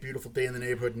 Harriet, Beautiful Day in the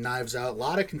Neighborhood, Knives Out, a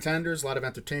lot of contenders, a lot of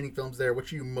entertaining films there.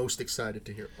 What are you most excited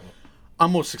to hear about?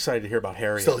 I'm most excited to hear about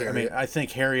Harriet. Still Harriet. I mean, I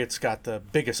think Harriet's got the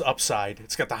biggest upside.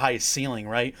 It's got the highest ceiling,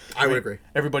 right? I would agree.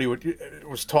 Everybody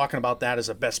was talking about that as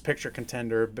a Best Picture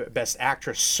contender, Best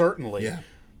Actress, certainly. Yeah.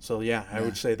 So, yeah, I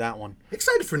would say that one.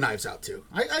 Excited for Knives Out, too.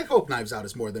 I hope Knives Out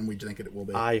is more than we think it will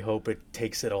be. I hope it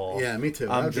takes it all. Yeah, me too.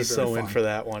 I'm just so in for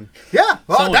that one. Yeah,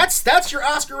 well, that's your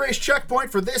Oscar race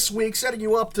checkpoint for this week, setting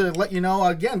you up to let you know,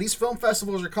 again, these film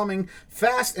festivals are coming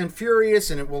fast and furious,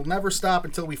 and it will never stop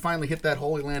until we finally hit that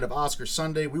holy land of Oscar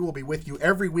Sunday. We will be with you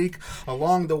every week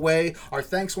along the way. Our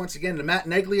thanks once again to Matt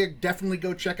Neglia. Definitely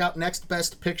go check out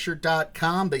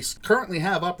nextbestpicture.com. They currently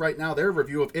have up right now their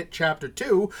review of It Chapter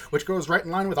 2, which goes right in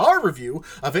line with with our review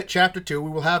of It Chapter 2. We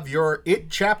will have your It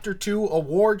Chapter 2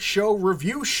 award show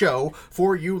review show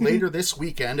for you later this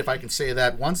weekend. If I can say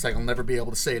that once, I'll never be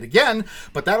able to say it again.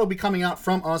 But that'll be coming out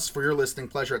from us for your listening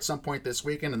pleasure at some point this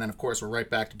weekend. And then, of course, we're right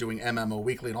back to doing MMO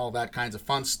Weekly and all that kinds of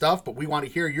fun stuff. But we want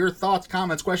to hear your thoughts,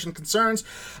 comments, questions, concerns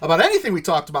about anything we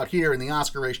talked about here in the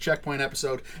Oscar Race Checkpoint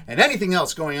episode and anything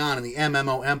else going on in the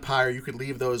MMO empire. You could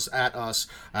leave those at us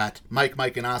at Mike,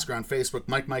 and Oscar on Facebook,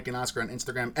 Mike, and Oscar on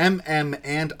Instagram,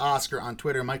 and Oscar on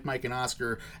Twitter, Mike, and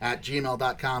Oscar at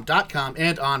gmail.com,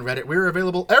 and on Reddit. We're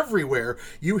available everywhere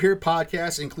you hear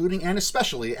podcasts, including and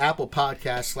especially Apple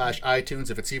Podcasts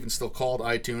 /iTunes. If it's even still called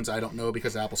iTunes, I don't know,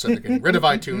 because Apple said they're getting rid of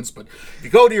iTunes. But if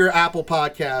you go to your Apple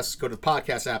Podcasts, go to the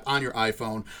podcast app on your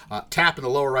iPhone, tap in the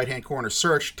lower right-hand corner,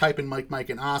 search, type in Mike,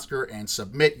 and Oscar, and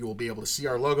submit. You will be able to see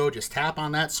our logo. Just tap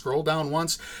on that, scroll down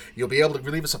once. You'll be able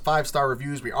to leave us a 5-star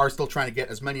reviews. We are still trying to get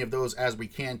as many of those as we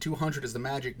can. 200 is the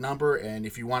magic number, and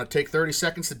if you want to take 30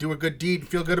 seconds to do a good deed and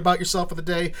feel good about yourself for the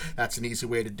day, that's an easy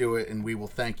way to do it, and we will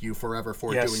thank you forever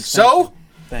for doing so.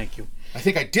 Thank you. I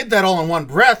think I did that all in one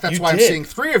breath. That's why I'm seeing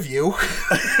 3 of you.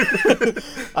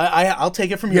 I'll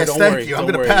take it from here. Yes, Don't thank worry. you. I'm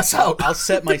going to pass out. I'll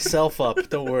set myself up.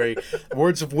 Don't worry.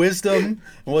 Words of wisdom and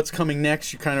what's coming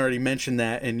next. You kind of already mentioned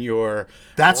that in your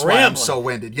That's why I'm rambling. so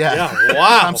winded. Yeah.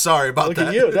 Wow. I'm sorry about Look that.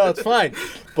 at you. No, it's fine.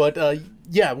 But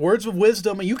yeah, words of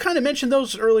wisdom. You kind of mentioned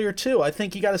those earlier too. I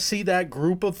think you got to see that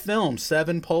group of films: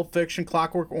 7, Pulp Fiction,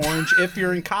 Clockwork Orange. If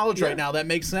you're in college right now, that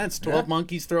makes sense. 12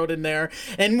 Monkeys, throw it in there.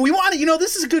 And we want to,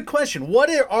 this is a good question. What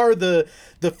are the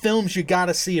films you got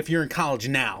to see if you're in college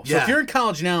now? So if you're in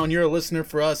college now and you're a listener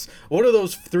for us, what are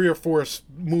those 3 or 4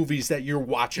 movies that you're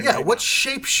watching? Yeah, right what now?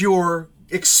 shapes your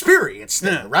experience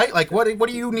there, right? Like, what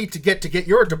do you need to get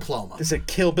your diploma? Is it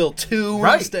Kill Bill 2?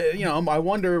 Right. I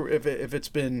wonder if it's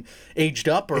been aged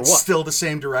up or It's what. still the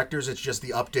same directors. It's just the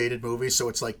updated movie. So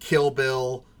it's like Kill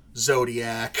Bill,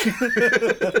 Zodiac.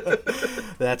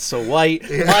 That's so white.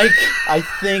 Mike, I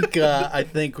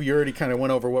think we already kind of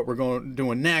went over what we're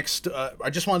doing next. I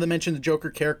just wanted to mention the Joker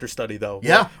character study, though.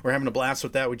 Yeah. We're having a blast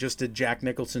with that. We just did Jack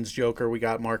Nicholson's Joker. We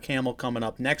got Mark Hamill coming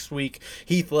up next week.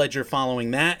 Heath Ledger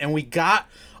following that. And we got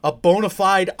a bona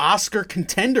fide Oscar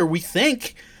contender, we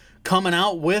think, coming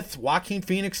out with Joaquin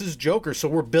Phoenix's Joker. So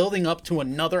we're building up to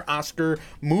another Oscar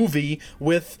movie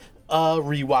with a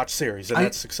rewatch series, and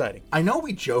that's exciting. I know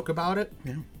we joke about it.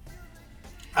 Yeah.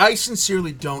 I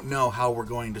sincerely don't know how we're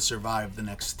going to survive the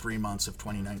next 3 months of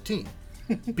 2019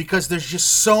 because there's just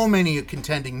so many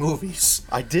contending movies.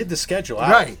 I did the schedule.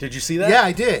 Right. Did you see that? Yeah,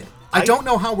 I did. I don't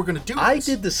know how we're going to do this. I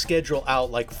did the schedule out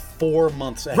like 4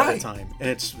 months ahead of time, and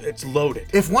it's loaded.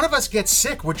 If one of us gets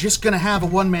sick, we're just going to have a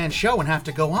one-man show and have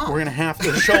to go on. We're going to have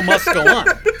to. The show must go on.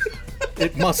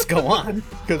 It must go on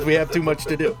because we have too much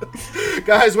to do.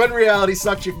 Guys, when reality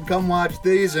sucks, you can come watch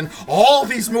these and all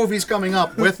these movies coming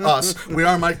up with us. We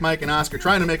are Mike, and Oscar,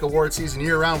 trying to make award season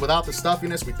year-round without the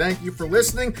stuffiness. We thank you for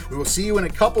listening. We will see you in a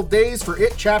couple days for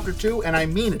It Chapter 2, and I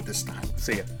mean it this time.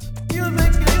 See ya. You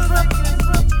make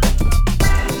it